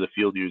for the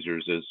field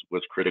users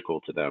was critical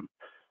to them.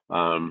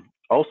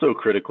 Also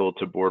critical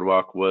to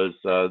Boardwalk was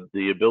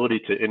the ability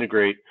to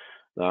integrate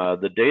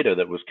the data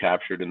that was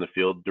captured in the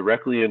field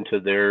directly into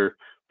their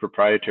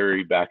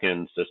proprietary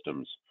backend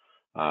systems.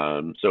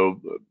 So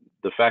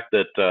the fact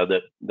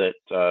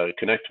that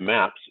Connect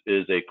Maps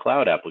is a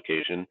cloud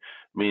application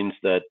means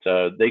that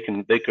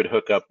they could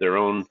hook up their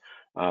own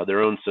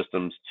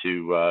systems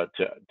to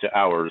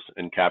ours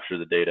and capture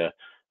the data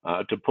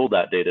to pull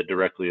that data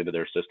directly into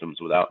their systems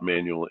without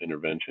manual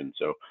intervention.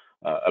 So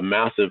a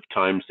massive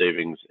time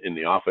savings in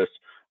the office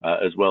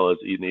as well as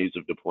ease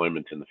of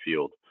deployment in the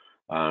field.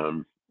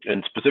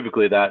 And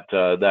specifically,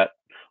 that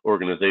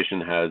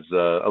organization has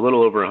a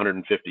little over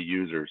 150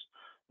 users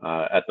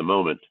at the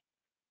moment,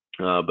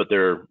 but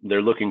they're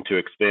looking to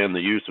expand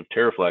the use of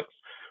TerraFlex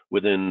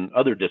within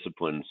other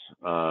disciplines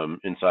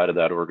inside of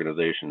that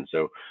organization.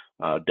 So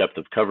depth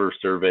of cover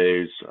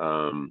surveys,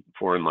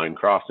 foreign line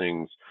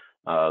crossings,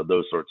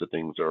 those sorts of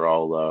things are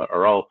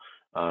all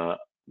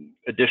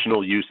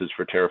additional uses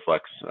for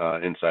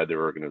TerraFlex inside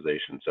their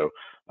organization. So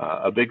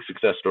a big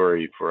success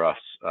story for us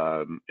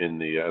in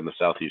the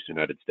Southeast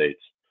United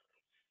States.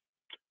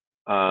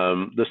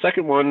 The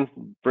second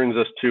one brings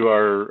us to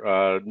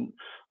our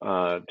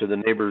to the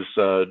neighbors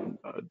to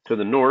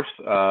the north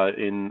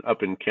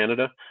up in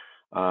Canada.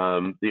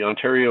 The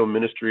Ontario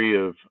Ministry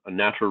of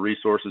Natural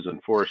Resources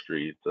and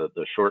Forestry.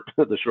 The short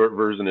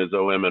version is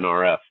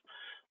OMNRF.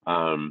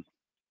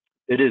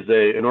 It is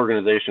an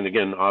organization,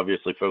 again,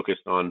 obviously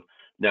focused on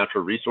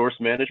natural resource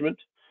management.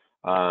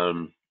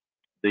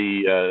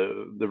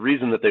 The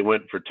reason that they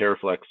went for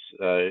TerraFlex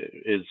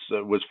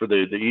was for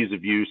the ease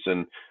of use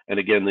and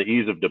again the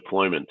ease of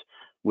deployment.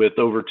 With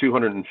over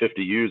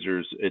 250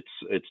 users,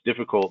 it's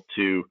difficult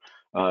to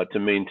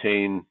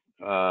maintain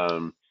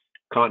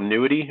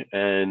continuity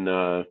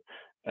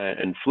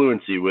and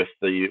fluency with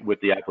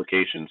the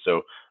application.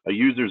 So a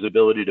user's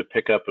ability to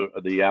pick up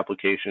the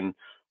application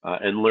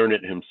and learn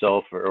it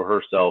himself or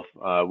herself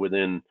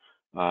within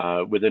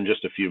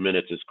just a few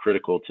minutes is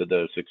critical to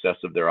the success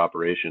of their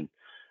operation.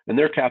 And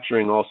they're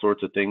capturing all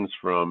sorts of things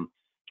from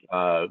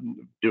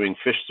doing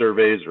fish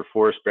surveys or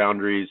forest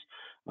boundaries.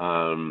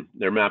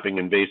 They're mapping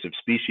invasive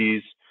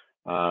species.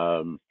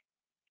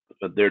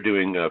 They're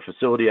doing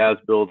facility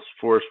as-builds,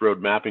 forest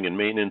road mapping and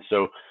maintenance.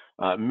 So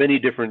many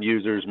different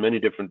users, many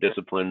different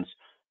disciplines,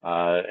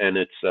 and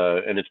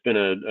it's been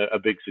a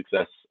big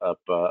success up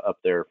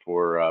there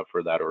for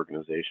that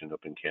organization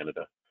up in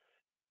Canada.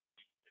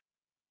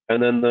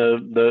 And then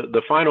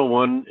the final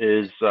one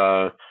is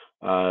an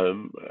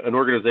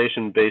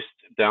organization based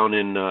down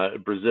in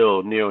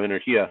Brazil, Neo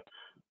Energia,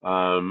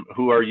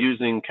 who are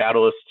using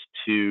Catalyst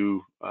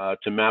to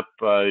map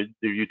their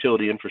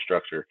utility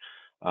infrastructure,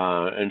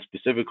 and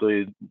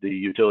specifically the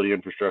utility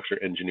infrastructure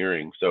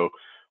engineering. So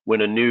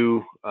when a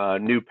new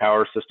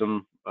power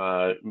system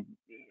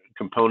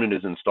component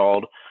is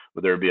installed,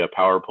 whether it be a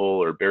power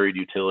pole or buried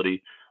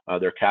utility,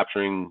 they're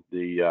capturing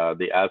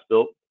the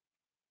as-built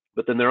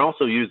but then they're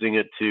also using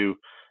it to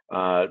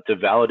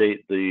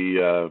validate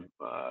the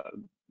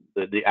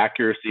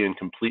accuracy and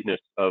completeness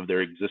of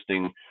their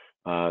existing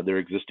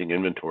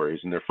inventories,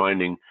 and they're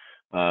finding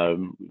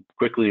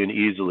quickly and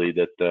easily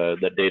that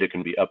that data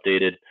can be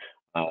updated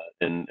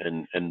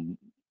and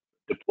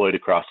deployed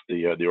across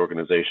the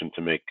organization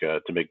to make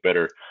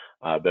better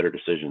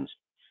decisions.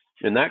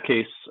 In that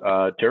case,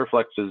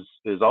 TerraFlex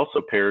is also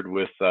paired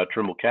with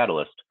Trimble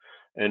Catalyst,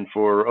 and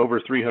for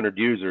over 300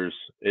 users,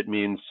 it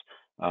means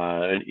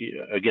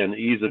again,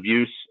 ease of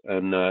use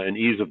and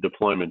ease of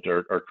deployment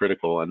are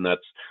critical, and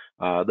that's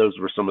those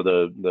were some of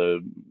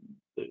the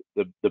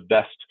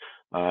best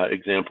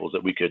examples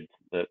that we could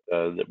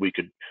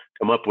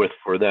come up with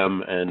for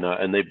them,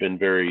 and they've been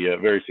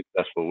very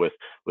successful with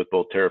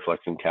both TerraFlex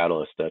and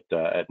Catalyst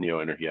at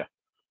Neo Energia.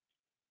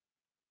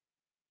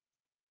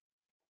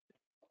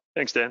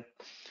 Thanks, Dan.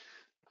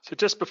 So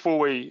just before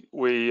we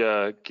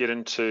get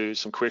into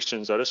some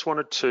questions, I just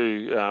wanted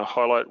to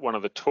highlight one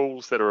of the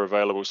tools that are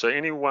available. So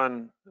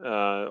anyone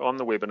on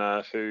the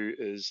webinar who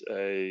is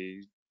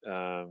a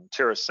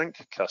TerraSync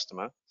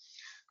customer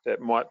that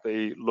might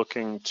be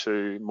looking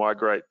to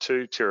migrate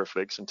to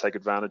TerraFlex and take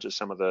advantage of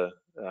some of the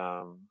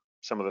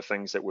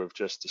things that we've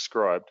just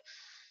described,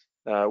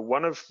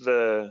 one of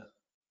the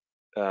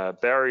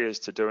barriers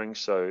to doing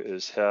so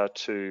is how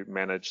to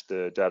manage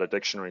the data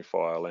dictionary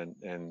file and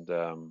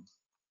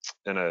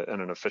in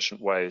an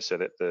efficient way, so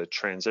that the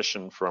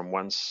transition from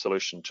one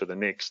solution to the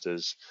next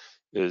is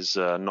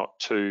not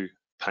too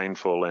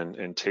painful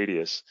and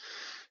tedious.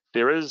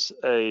 There is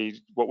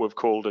what we've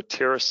called a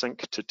TerraSync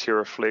to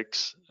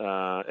TerraFlex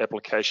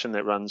application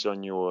that runs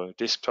on your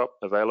desktop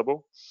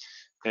available,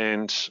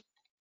 and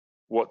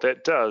what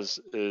that does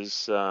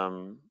is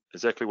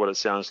exactly what it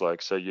sounds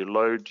like. So you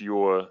load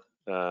your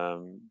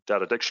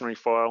data dictionary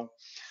file,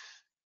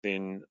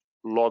 then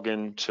log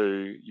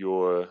into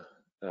your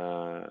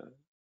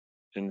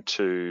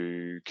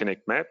into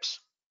Connect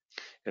Maps,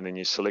 and then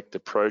you select the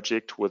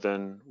project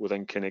within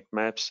Connect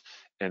Maps,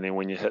 and then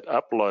when you hit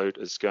upload,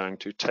 it's going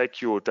to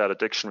take your data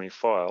dictionary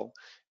file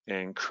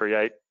and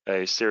create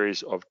a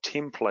series of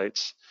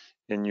templates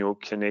in your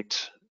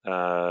Connect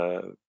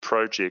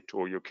project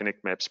or your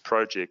Connect Maps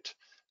project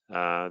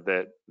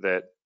that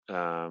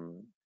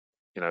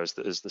you know,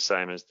 is the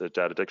same as the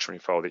data dictionary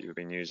file that you've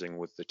been using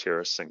with the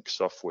TerraSync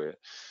software.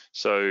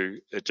 So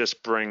it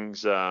just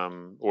brings,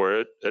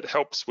 or it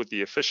helps with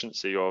the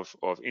efficiency of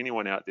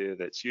anyone out there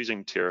that's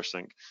using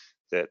TerraSync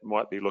that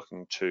might be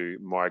looking to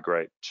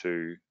migrate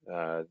to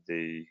our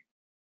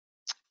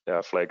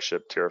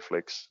flagship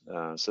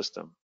TerraFlex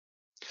system.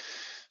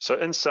 So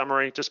in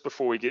summary, just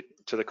before we get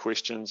to the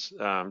questions,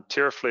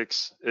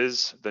 TerraFlex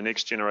is the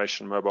next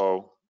generation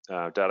mobile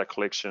data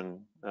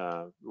collection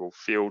or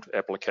field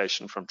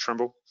application from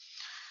Trimble.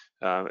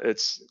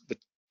 It's the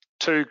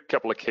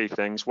couple of key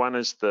things. One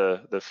is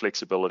the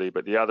flexibility,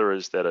 but the other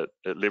is that it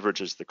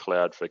leverages the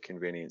cloud for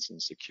convenience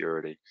and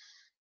security.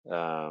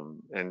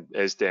 And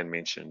as Dan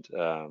mentioned,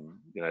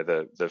 you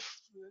know,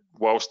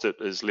 whilst it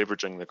is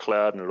leveraging the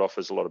cloud and it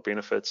offers a lot of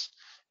benefits,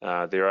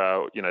 there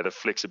are, you know, the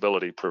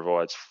flexibility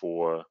provides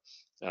for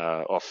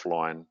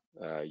offline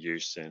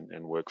use and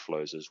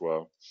workflows as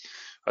well.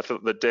 I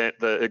thought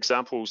the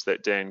examples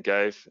that Dan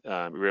gave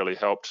really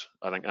helped,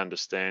 I think,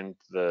 understand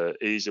the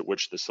ease at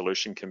which the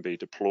solution can be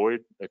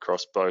deployed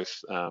across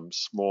both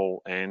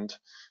small and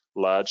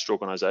large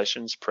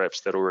organizations,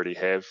 perhaps that already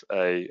have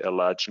a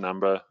large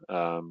number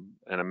and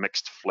a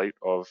mixed fleet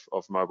of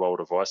mobile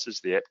devices.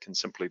 The app can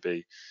simply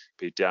be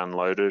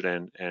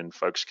downloaded and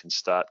folks can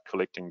start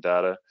collecting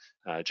data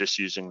just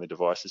using the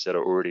devices that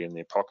are already in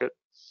their pocket.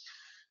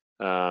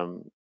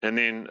 And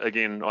then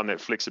again, on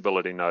that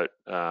flexibility note,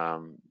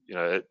 you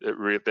know,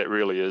 that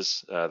really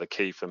is the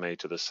key for me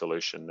to the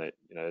solution. That,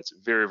 you know, it's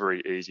very,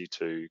 very easy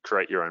to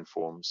create your own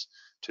forms,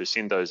 to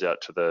send those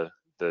out to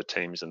the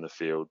teams in the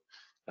field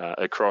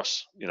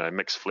across, you know,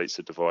 mixed fleets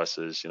of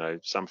devices. You know,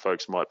 some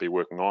folks might be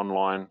working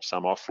online,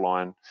 some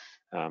offline.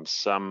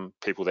 Some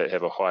people that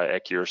have a high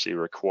accuracy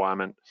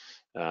requirement,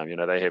 you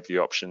know, they have the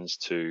options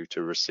to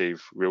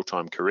receive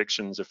real-time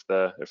corrections if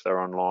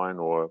they're online,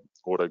 or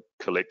to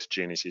collect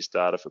GNSS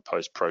data for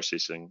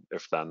post-processing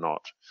if they're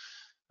not.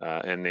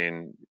 And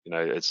then, you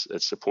know, it's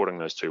supporting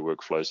those two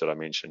workflows that I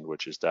mentioned,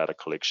 which is data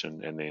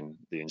collection and then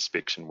the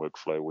inspection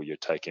workflow, where you're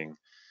taking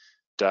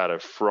data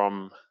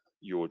from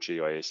your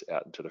GIS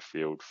out into the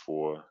field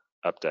for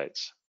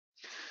updates.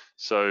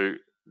 So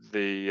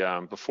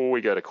before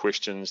we go to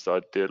questions,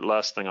 the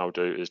last thing I'll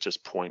do is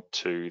just point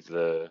to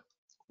the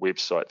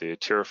website there,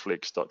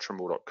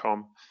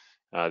 terraflex.trimble.com.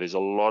 There's a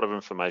lot of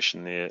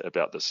information there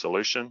about the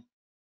solution.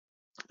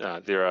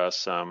 There are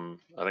some,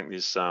 I think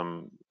there's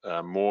some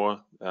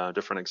more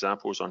different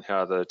examples on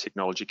how the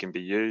technology can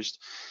be used,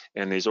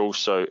 and there's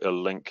also a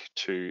link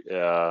to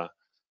our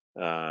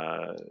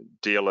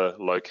dealer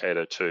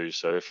locator too.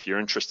 So if you're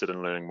interested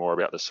in learning more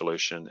about the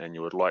solution and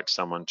you would like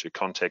someone to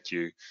contact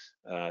you,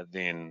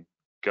 then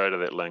go to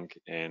that link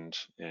and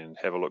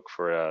have a look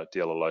for our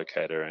dealer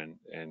locator,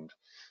 and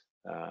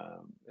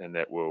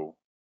that will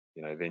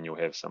then you'll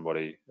have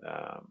somebody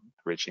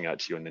reaching out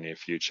to you in the near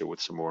future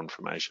with some more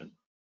information.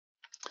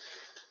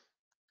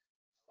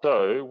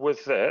 So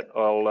with that,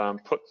 I'll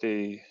put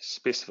the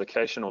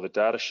specification or the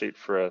data sheet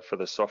for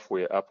the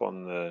software up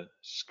on the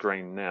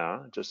screen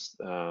now, just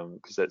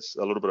because that's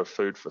a little bit of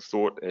food for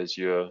thought as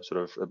you're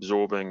sort of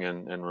absorbing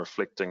and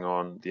reflecting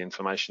on the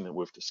information that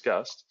we've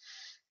discussed.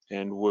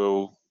 And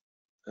we'll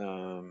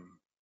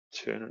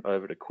turn it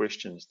over to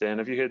questions. Dan,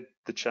 have you had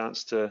the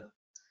chance to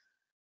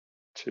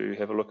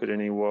have a look at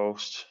any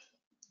whilst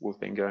we've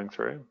been going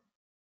through?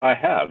 I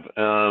have.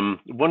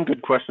 One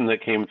good question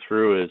that came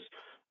through is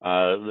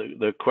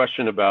the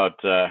question about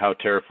how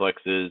TerraFlex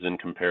is in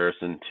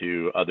comparison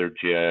to other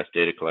GIS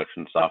data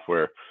collection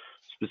software,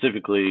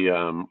 specifically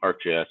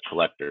ArcGIS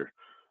Collector,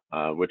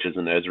 which is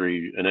an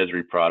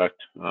Esri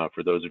product.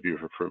 For those of you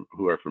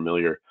who are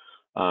familiar,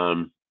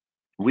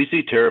 we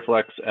see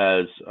TerraFlex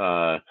as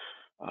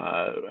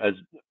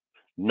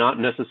not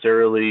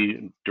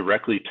necessarily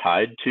directly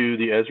tied to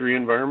the Esri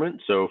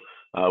environment. So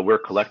where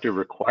Collector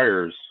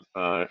requires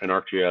an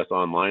ArcGIS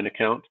Online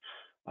account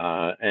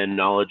and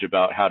knowledge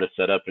about how to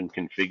set up and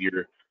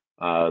configure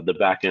the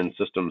backend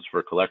systems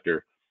for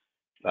Collector,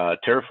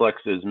 TerraFlex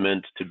is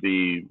meant to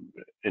be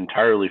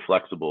entirely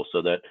flexible,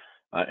 so that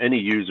any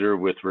user,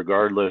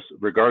 regardless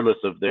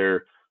of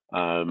their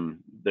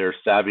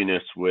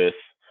savviness with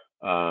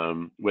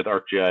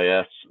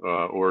ArcGIS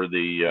or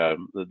the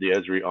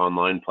Esri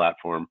Online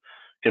platform,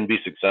 can be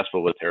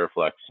successful with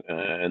TerraFlex,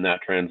 and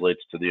that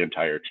translates to the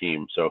entire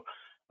team. So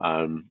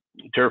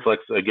TerraFlex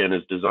again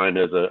is designed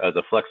as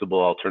a flexible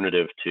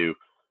alternative to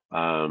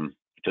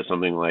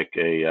something like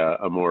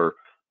a more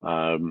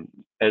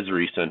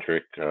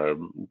Esri-centric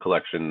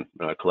collection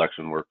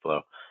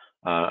workflow.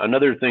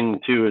 Another thing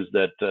too is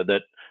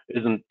that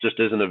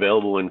isn't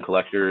available in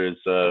Collector is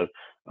the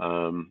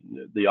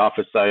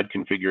office side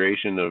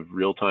configuration of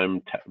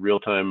real-time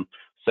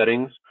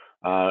settings,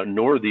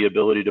 nor the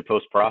ability to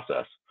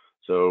post-process.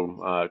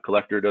 So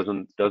Collector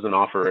doesn't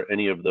offer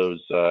any of those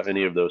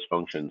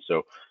functions.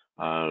 So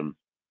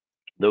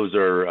those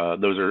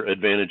are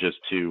advantages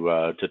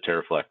to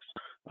TerraFlex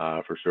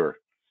for sure.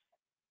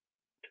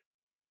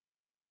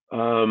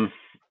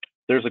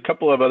 There's a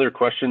couple of other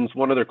questions.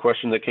 One other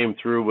question that came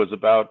through was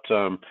about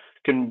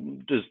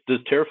does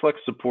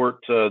TerraFlex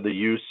support the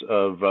use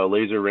of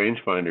laser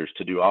rangefinders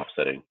to do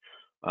offsetting?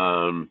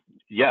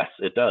 Yes,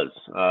 it does.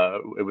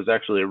 It was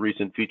actually a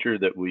recent feature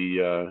that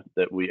we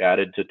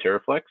added to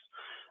TerraFlex.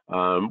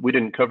 We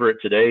didn't cover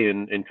it today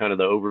in kind of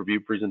the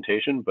overview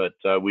presentation, but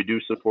we do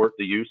support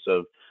the use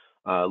of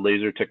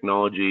laser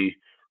technology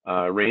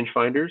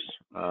rangefinders.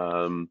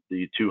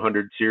 The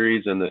 200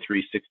 series and the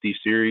 360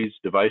 series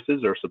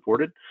devices are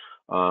supported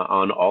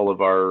on all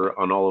of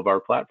our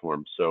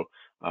platforms. So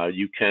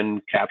you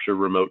can capture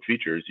remote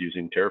features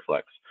using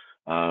TerraFlex.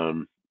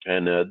 And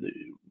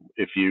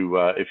if you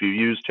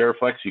use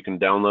TerraFlex, you can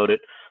download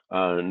it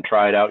and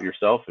try it out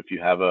yourself if you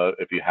have a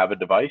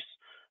device.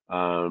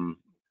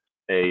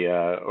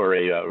 Or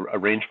a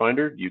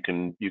rangefinder, you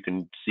can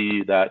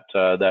see that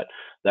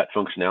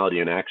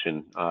functionality in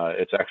action.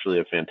 It's actually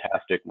a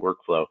fantastic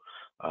workflow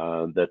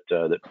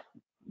that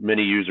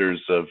many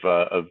users of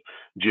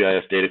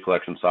GIS data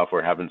collection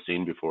software haven't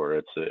seen before.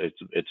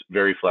 It's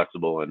very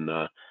flexible, and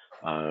I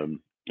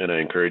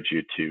encourage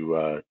you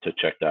to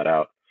check that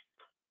out.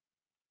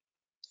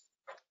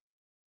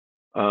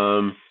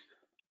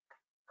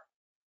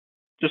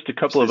 Just a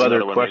couple of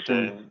other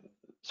questions.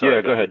 Sorry,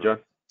 yeah, go ahead, John.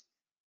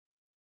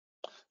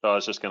 I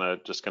was just gonna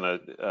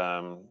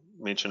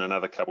mention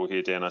another couple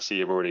here, Dan. I see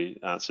you've already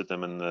answered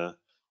them in the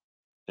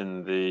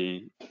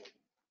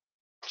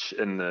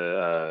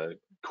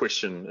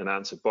question and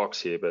answer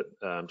box here, but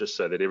just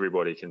so that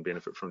everybody can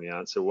benefit from the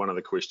answer, one of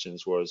the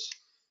questions was,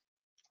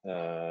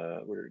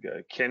 where did it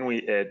go? Can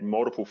we add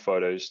multiple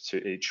photos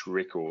to each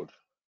record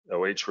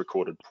or each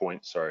recorded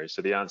point? Sorry.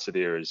 So the answer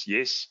there is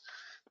yes.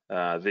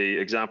 The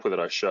example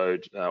that I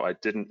showed, I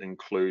didn't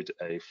include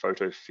a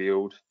photo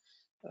field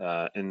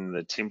in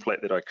the template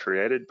that I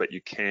created, but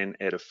you can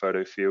add a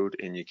photo field,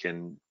 and you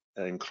can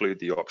include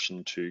the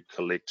option to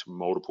collect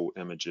multiple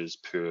images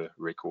per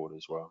record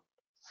as well.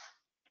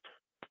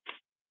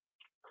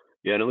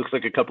 Yeah, and it looks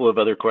like a couple of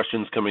other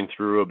questions coming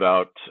through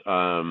about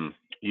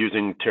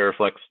using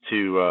TerraFlex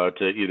to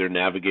either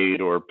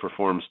navigate or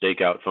perform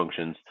stakeout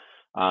functions.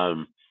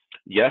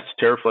 Yes,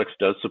 TerraFlex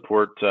does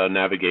support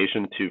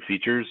navigation to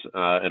features.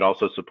 It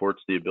also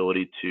supports the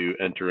ability to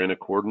enter in a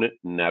coordinate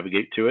and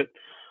navigate to it.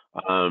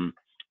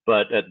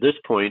 But at this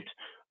point,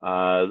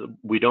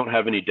 we don't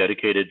have any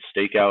dedicated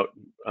stakeout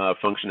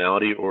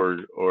functionality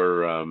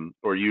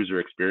or user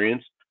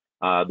experience.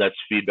 That's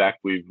feedback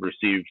we've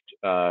received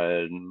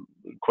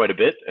quite a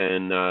bit,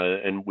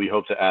 and we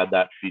hope to add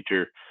that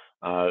feature,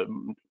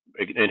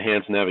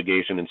 enhanced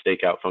navigation and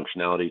stakeout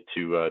functionality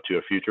to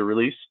a future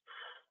release.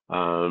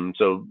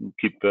 So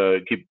keep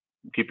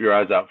your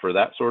eyes out for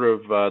that sort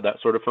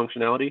of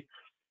functionality.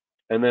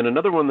 And then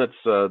another one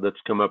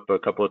that's come up a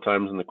couple of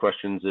times in the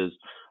questions is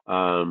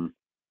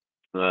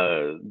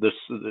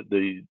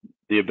the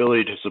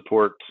ability to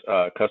support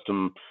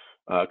custom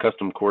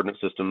custom coordinate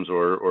systems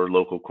or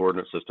local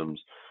coordinate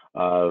systems.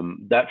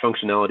 That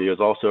functionality is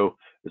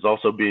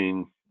also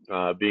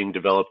being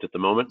developed at the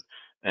moment,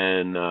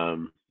 and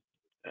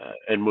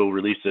we'll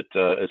release it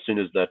as soon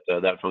as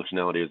that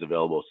functionality is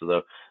available.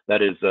 So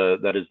that is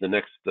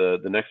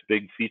the next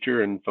big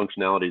feature and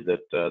functionality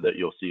that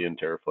you'll see in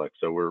TerraFlex.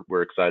 So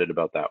we're excited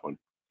about that one.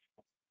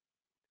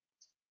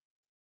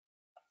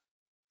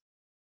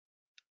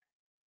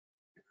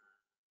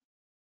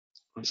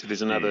 So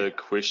there's another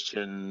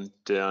question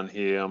down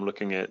here. I'm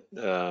looking at.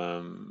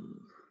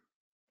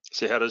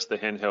 So how does the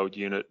handheld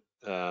unit,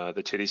 the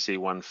TDC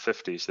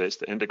 150, so that's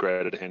the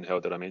integrated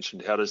handheld that I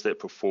mentioned, how does that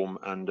perform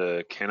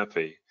under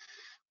canopy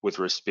with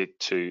respect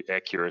to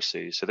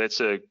accuracy? So that's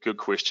a good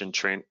question,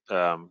 Trent.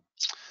 And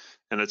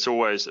it's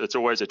always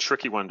a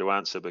tricky one to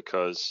answer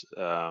because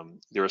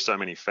there are so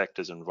many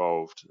factors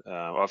involved.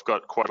 I've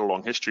got quite a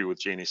long history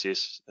with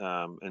GNSS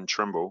in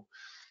Trimble,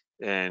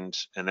 and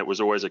that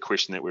was always a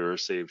question that we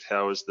received: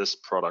 how is this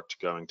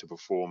product going to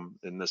perform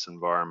in this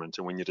environment?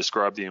 And when you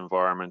describe the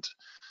environment,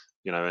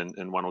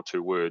 in one or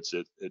two words,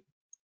 it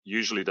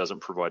usually doesn't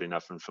provide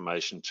enough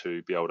information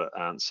to be able to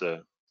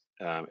answer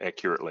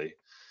accurately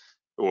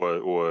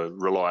or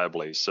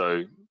reliably.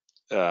 So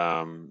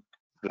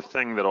the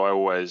thing that I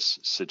always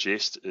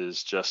suggest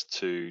is just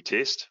to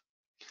test.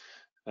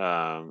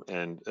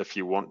 And if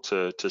you want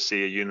to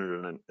see a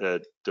unit and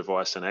a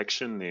device in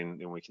action, then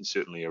we can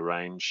certainly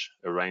arrange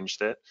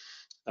that.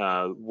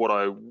 What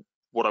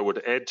I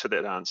would add to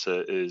that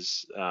answer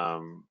is,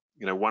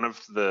 one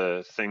of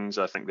the things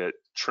I think that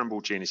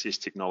Trimble GNSS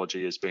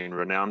technology has been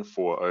renowned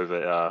for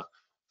over our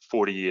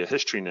 40-year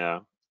history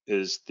now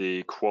is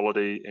the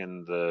quality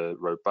and the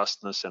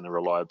robustness and the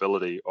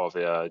reliability of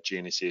our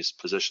GNSS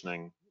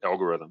positioning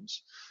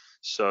algorithms.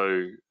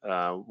 So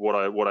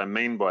what I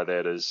mean by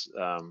that is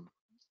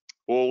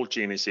all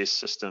GNSS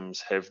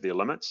systems have their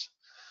limits,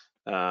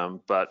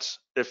 but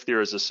if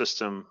there is a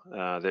system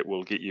that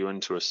will get you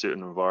into a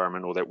certain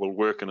environment or that will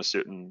work in a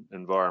certain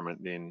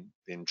environment, then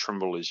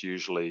Trimble is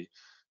usually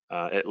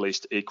at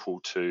least equal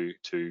to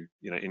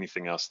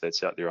anything else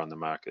that's out there on the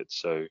market.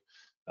 So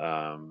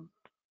I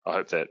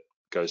hope that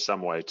goes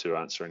some way to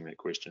answering that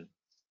question.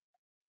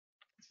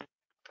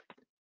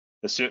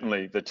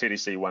 Certainly the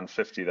TDC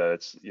 150 though,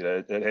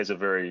 it has a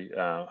very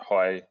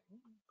high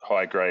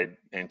grade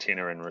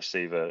antenna and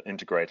receiver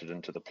integrated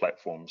into the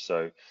platform.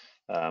 So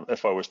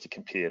if I was to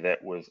compare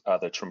that with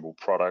other Trimble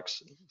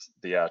products,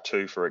 the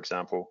R2 for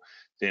example,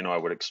 then I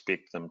would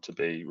expect them to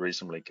be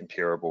reasonably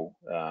comparable,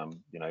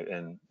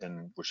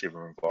 in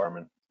whichever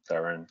environment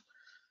they're in.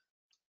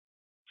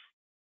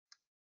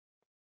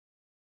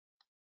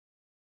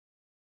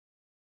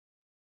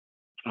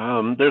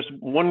 There's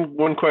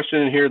one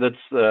question in here that's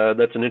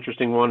an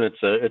interesting one.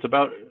 It's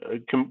about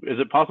is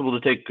it possible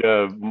to take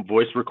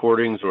voice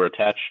recordings or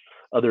attach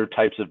other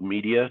types of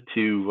media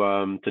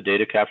to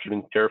data captured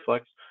in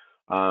TerraFlex?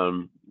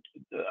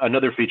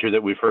 Another feature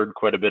that we've heard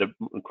quite a bit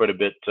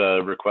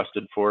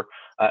requested for.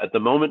 At the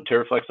moment,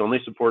 TerraFlex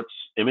only supports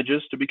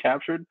images to be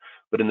captured,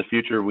 but in the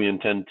future we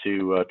intend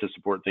to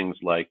support things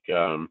like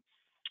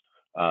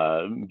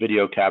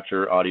video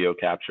capture, audio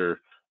capture,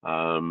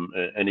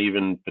 and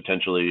even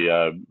potentially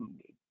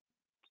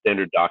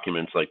standard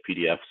documents like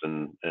PDFs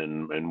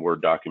and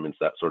Word documents,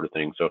 that sort of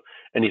thing. So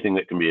anything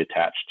that can be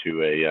attached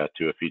to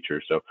a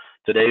feature. So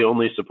today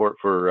only support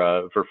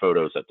for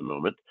photos at the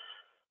moment.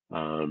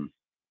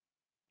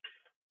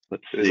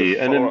 Let's see. There's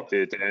a follow-up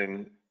there,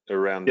 Dan,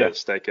 around the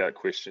stakeout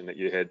question that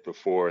you had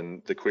before,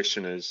 and the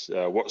question is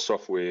what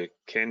software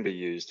can be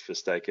used for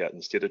stakeout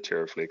instead of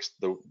TerraFlex?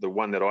 The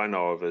one that I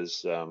know of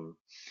is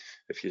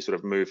if you sort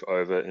of move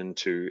over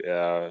into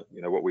our,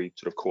 what we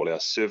sort of call our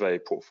survey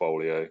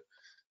portfolio,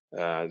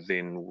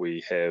 then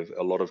we have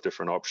a lot of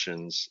different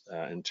options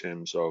in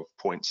terms of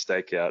point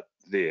stakeout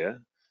there,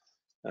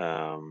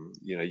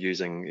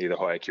 using either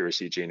high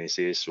accuracy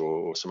GNSS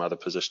or some other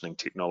positioning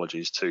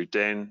technologies too.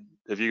 Dan,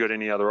 have you got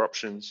any other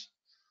options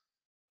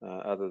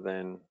other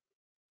than,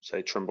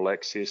 say, Trimble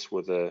Access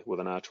with an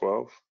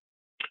R12?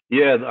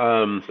 Yeah,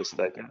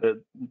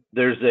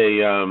 there's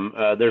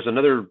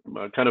another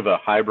kind of a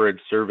hybrid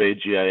survey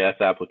GIS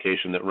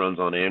application that runs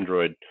on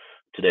Android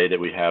today that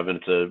we have,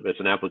 and it's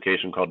an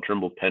application called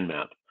Trimble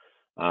PenMap,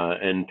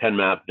 and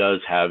PenMap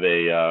does have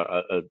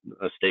a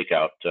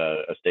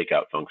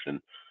stakeout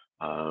function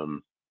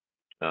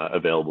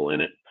available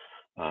in it.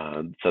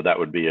 So that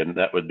would be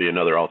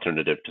another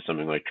alternative to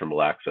something like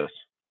Trimble Access.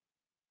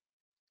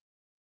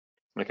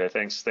 Okay,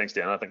 thanks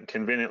Dan. I think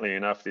conveniently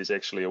enough, there's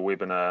actually a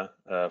webinar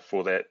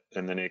for that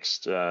in the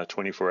next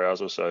 24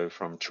 hours or so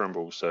from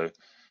Trimble. So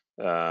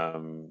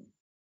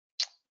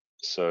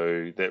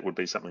so that would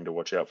be something to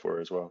watch out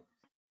for as well.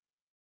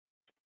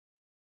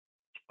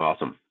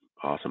 Awesome.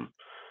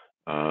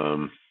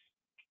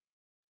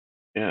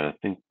 Yeah, I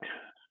think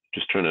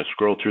just trying to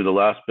scroll through the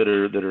last bit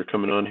that are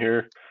coming on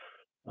here.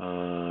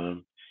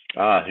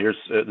 Here's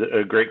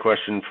a great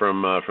question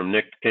from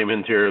Nick, came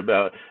in here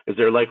about, is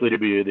there likely to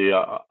be the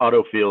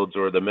auto fields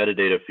or the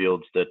metadata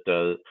fields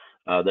that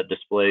that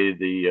display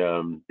the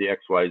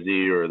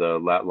XYZ or the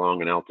lat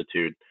long and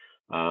altitude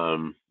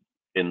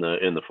in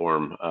the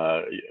form.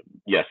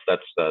 Yes,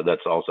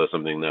 that's also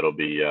something that'll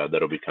be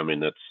coming.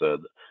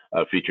 That's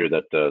a feature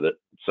that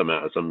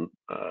some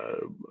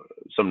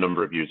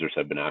number of users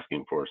have been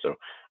asking for. So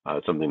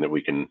something that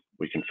we can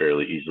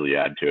fairly easily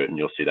add to it, and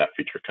you'll see that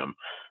feature come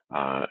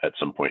at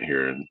some point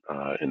here in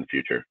the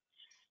future.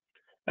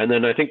 And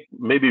then I think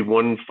maybe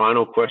one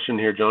final question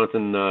here,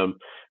 Jonathan, and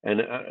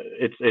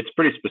it's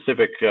pretty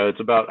specific. It's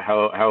about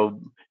how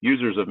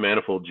users of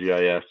Manifold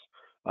GIS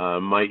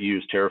might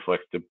use TerraFlex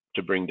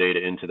to bring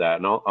data into that.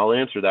 And I'll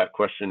answer that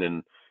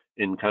question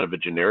in kind of a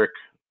generic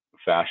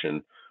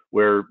fashion,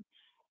 where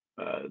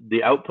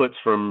the outputs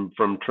from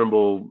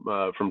Trimble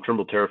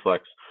TerraFlex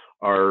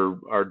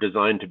are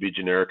designed to be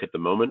generic at the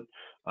moment,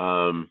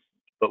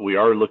 but we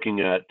are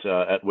looking at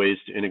ways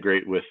to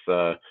integrate with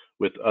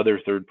other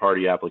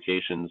third-party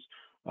applications,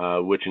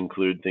 which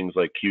include things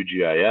like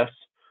QGIS,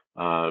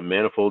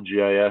 Manifold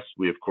GIS.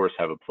 We of course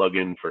have a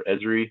plugin for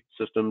Esri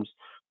systems,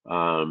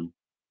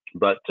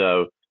 but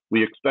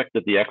we expect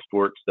that the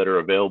exports that are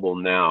available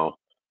now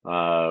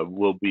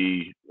will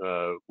be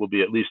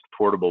at least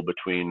portable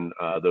between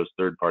those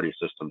third-party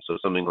systems. So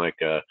something like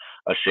a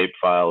shape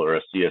file or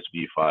a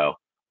CSV file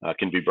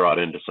can be brought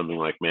into something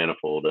like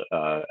Manifold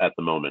at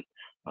the moment.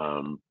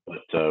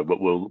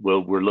 But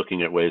we're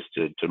looking at ways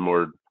to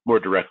more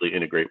directly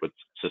integrate with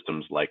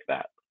systems like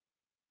that.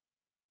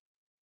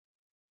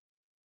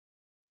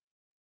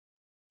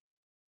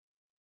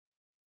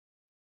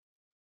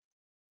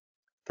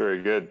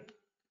 Very good.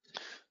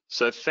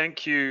 So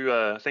thank you,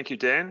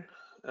 Dan.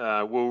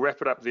 We'll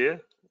wrap it up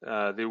there.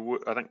 There were,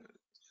 I think,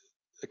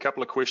 a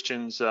couple of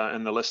questions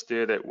in the list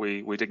there that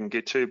we didn't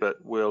get to,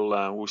 but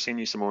we'll send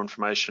you some more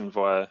information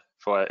via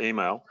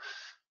email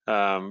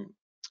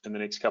in the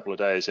next couple of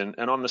days. And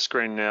on the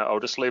screen now, I'll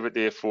just leave it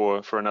there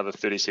for another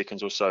 30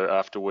 seconds or so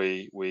after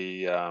we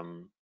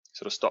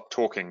sort of stop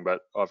talking.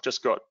 But I've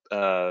just got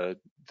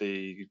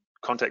the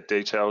contact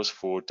details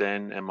for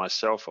Dan and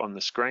myself on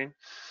the screen.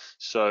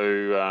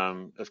 So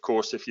of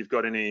course, if you've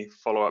got any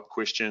follow-up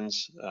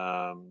questions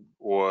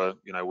or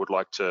would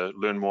like to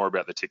learn more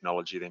about the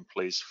technology, then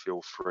please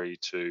feel free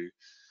to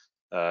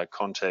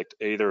contact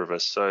either of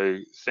us. So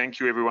thank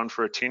you everyone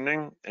for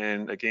attending,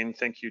 and again,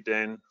 thank you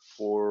Dan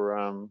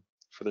for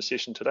the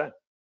session today.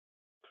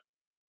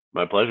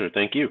 My pleasure.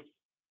 Thank you.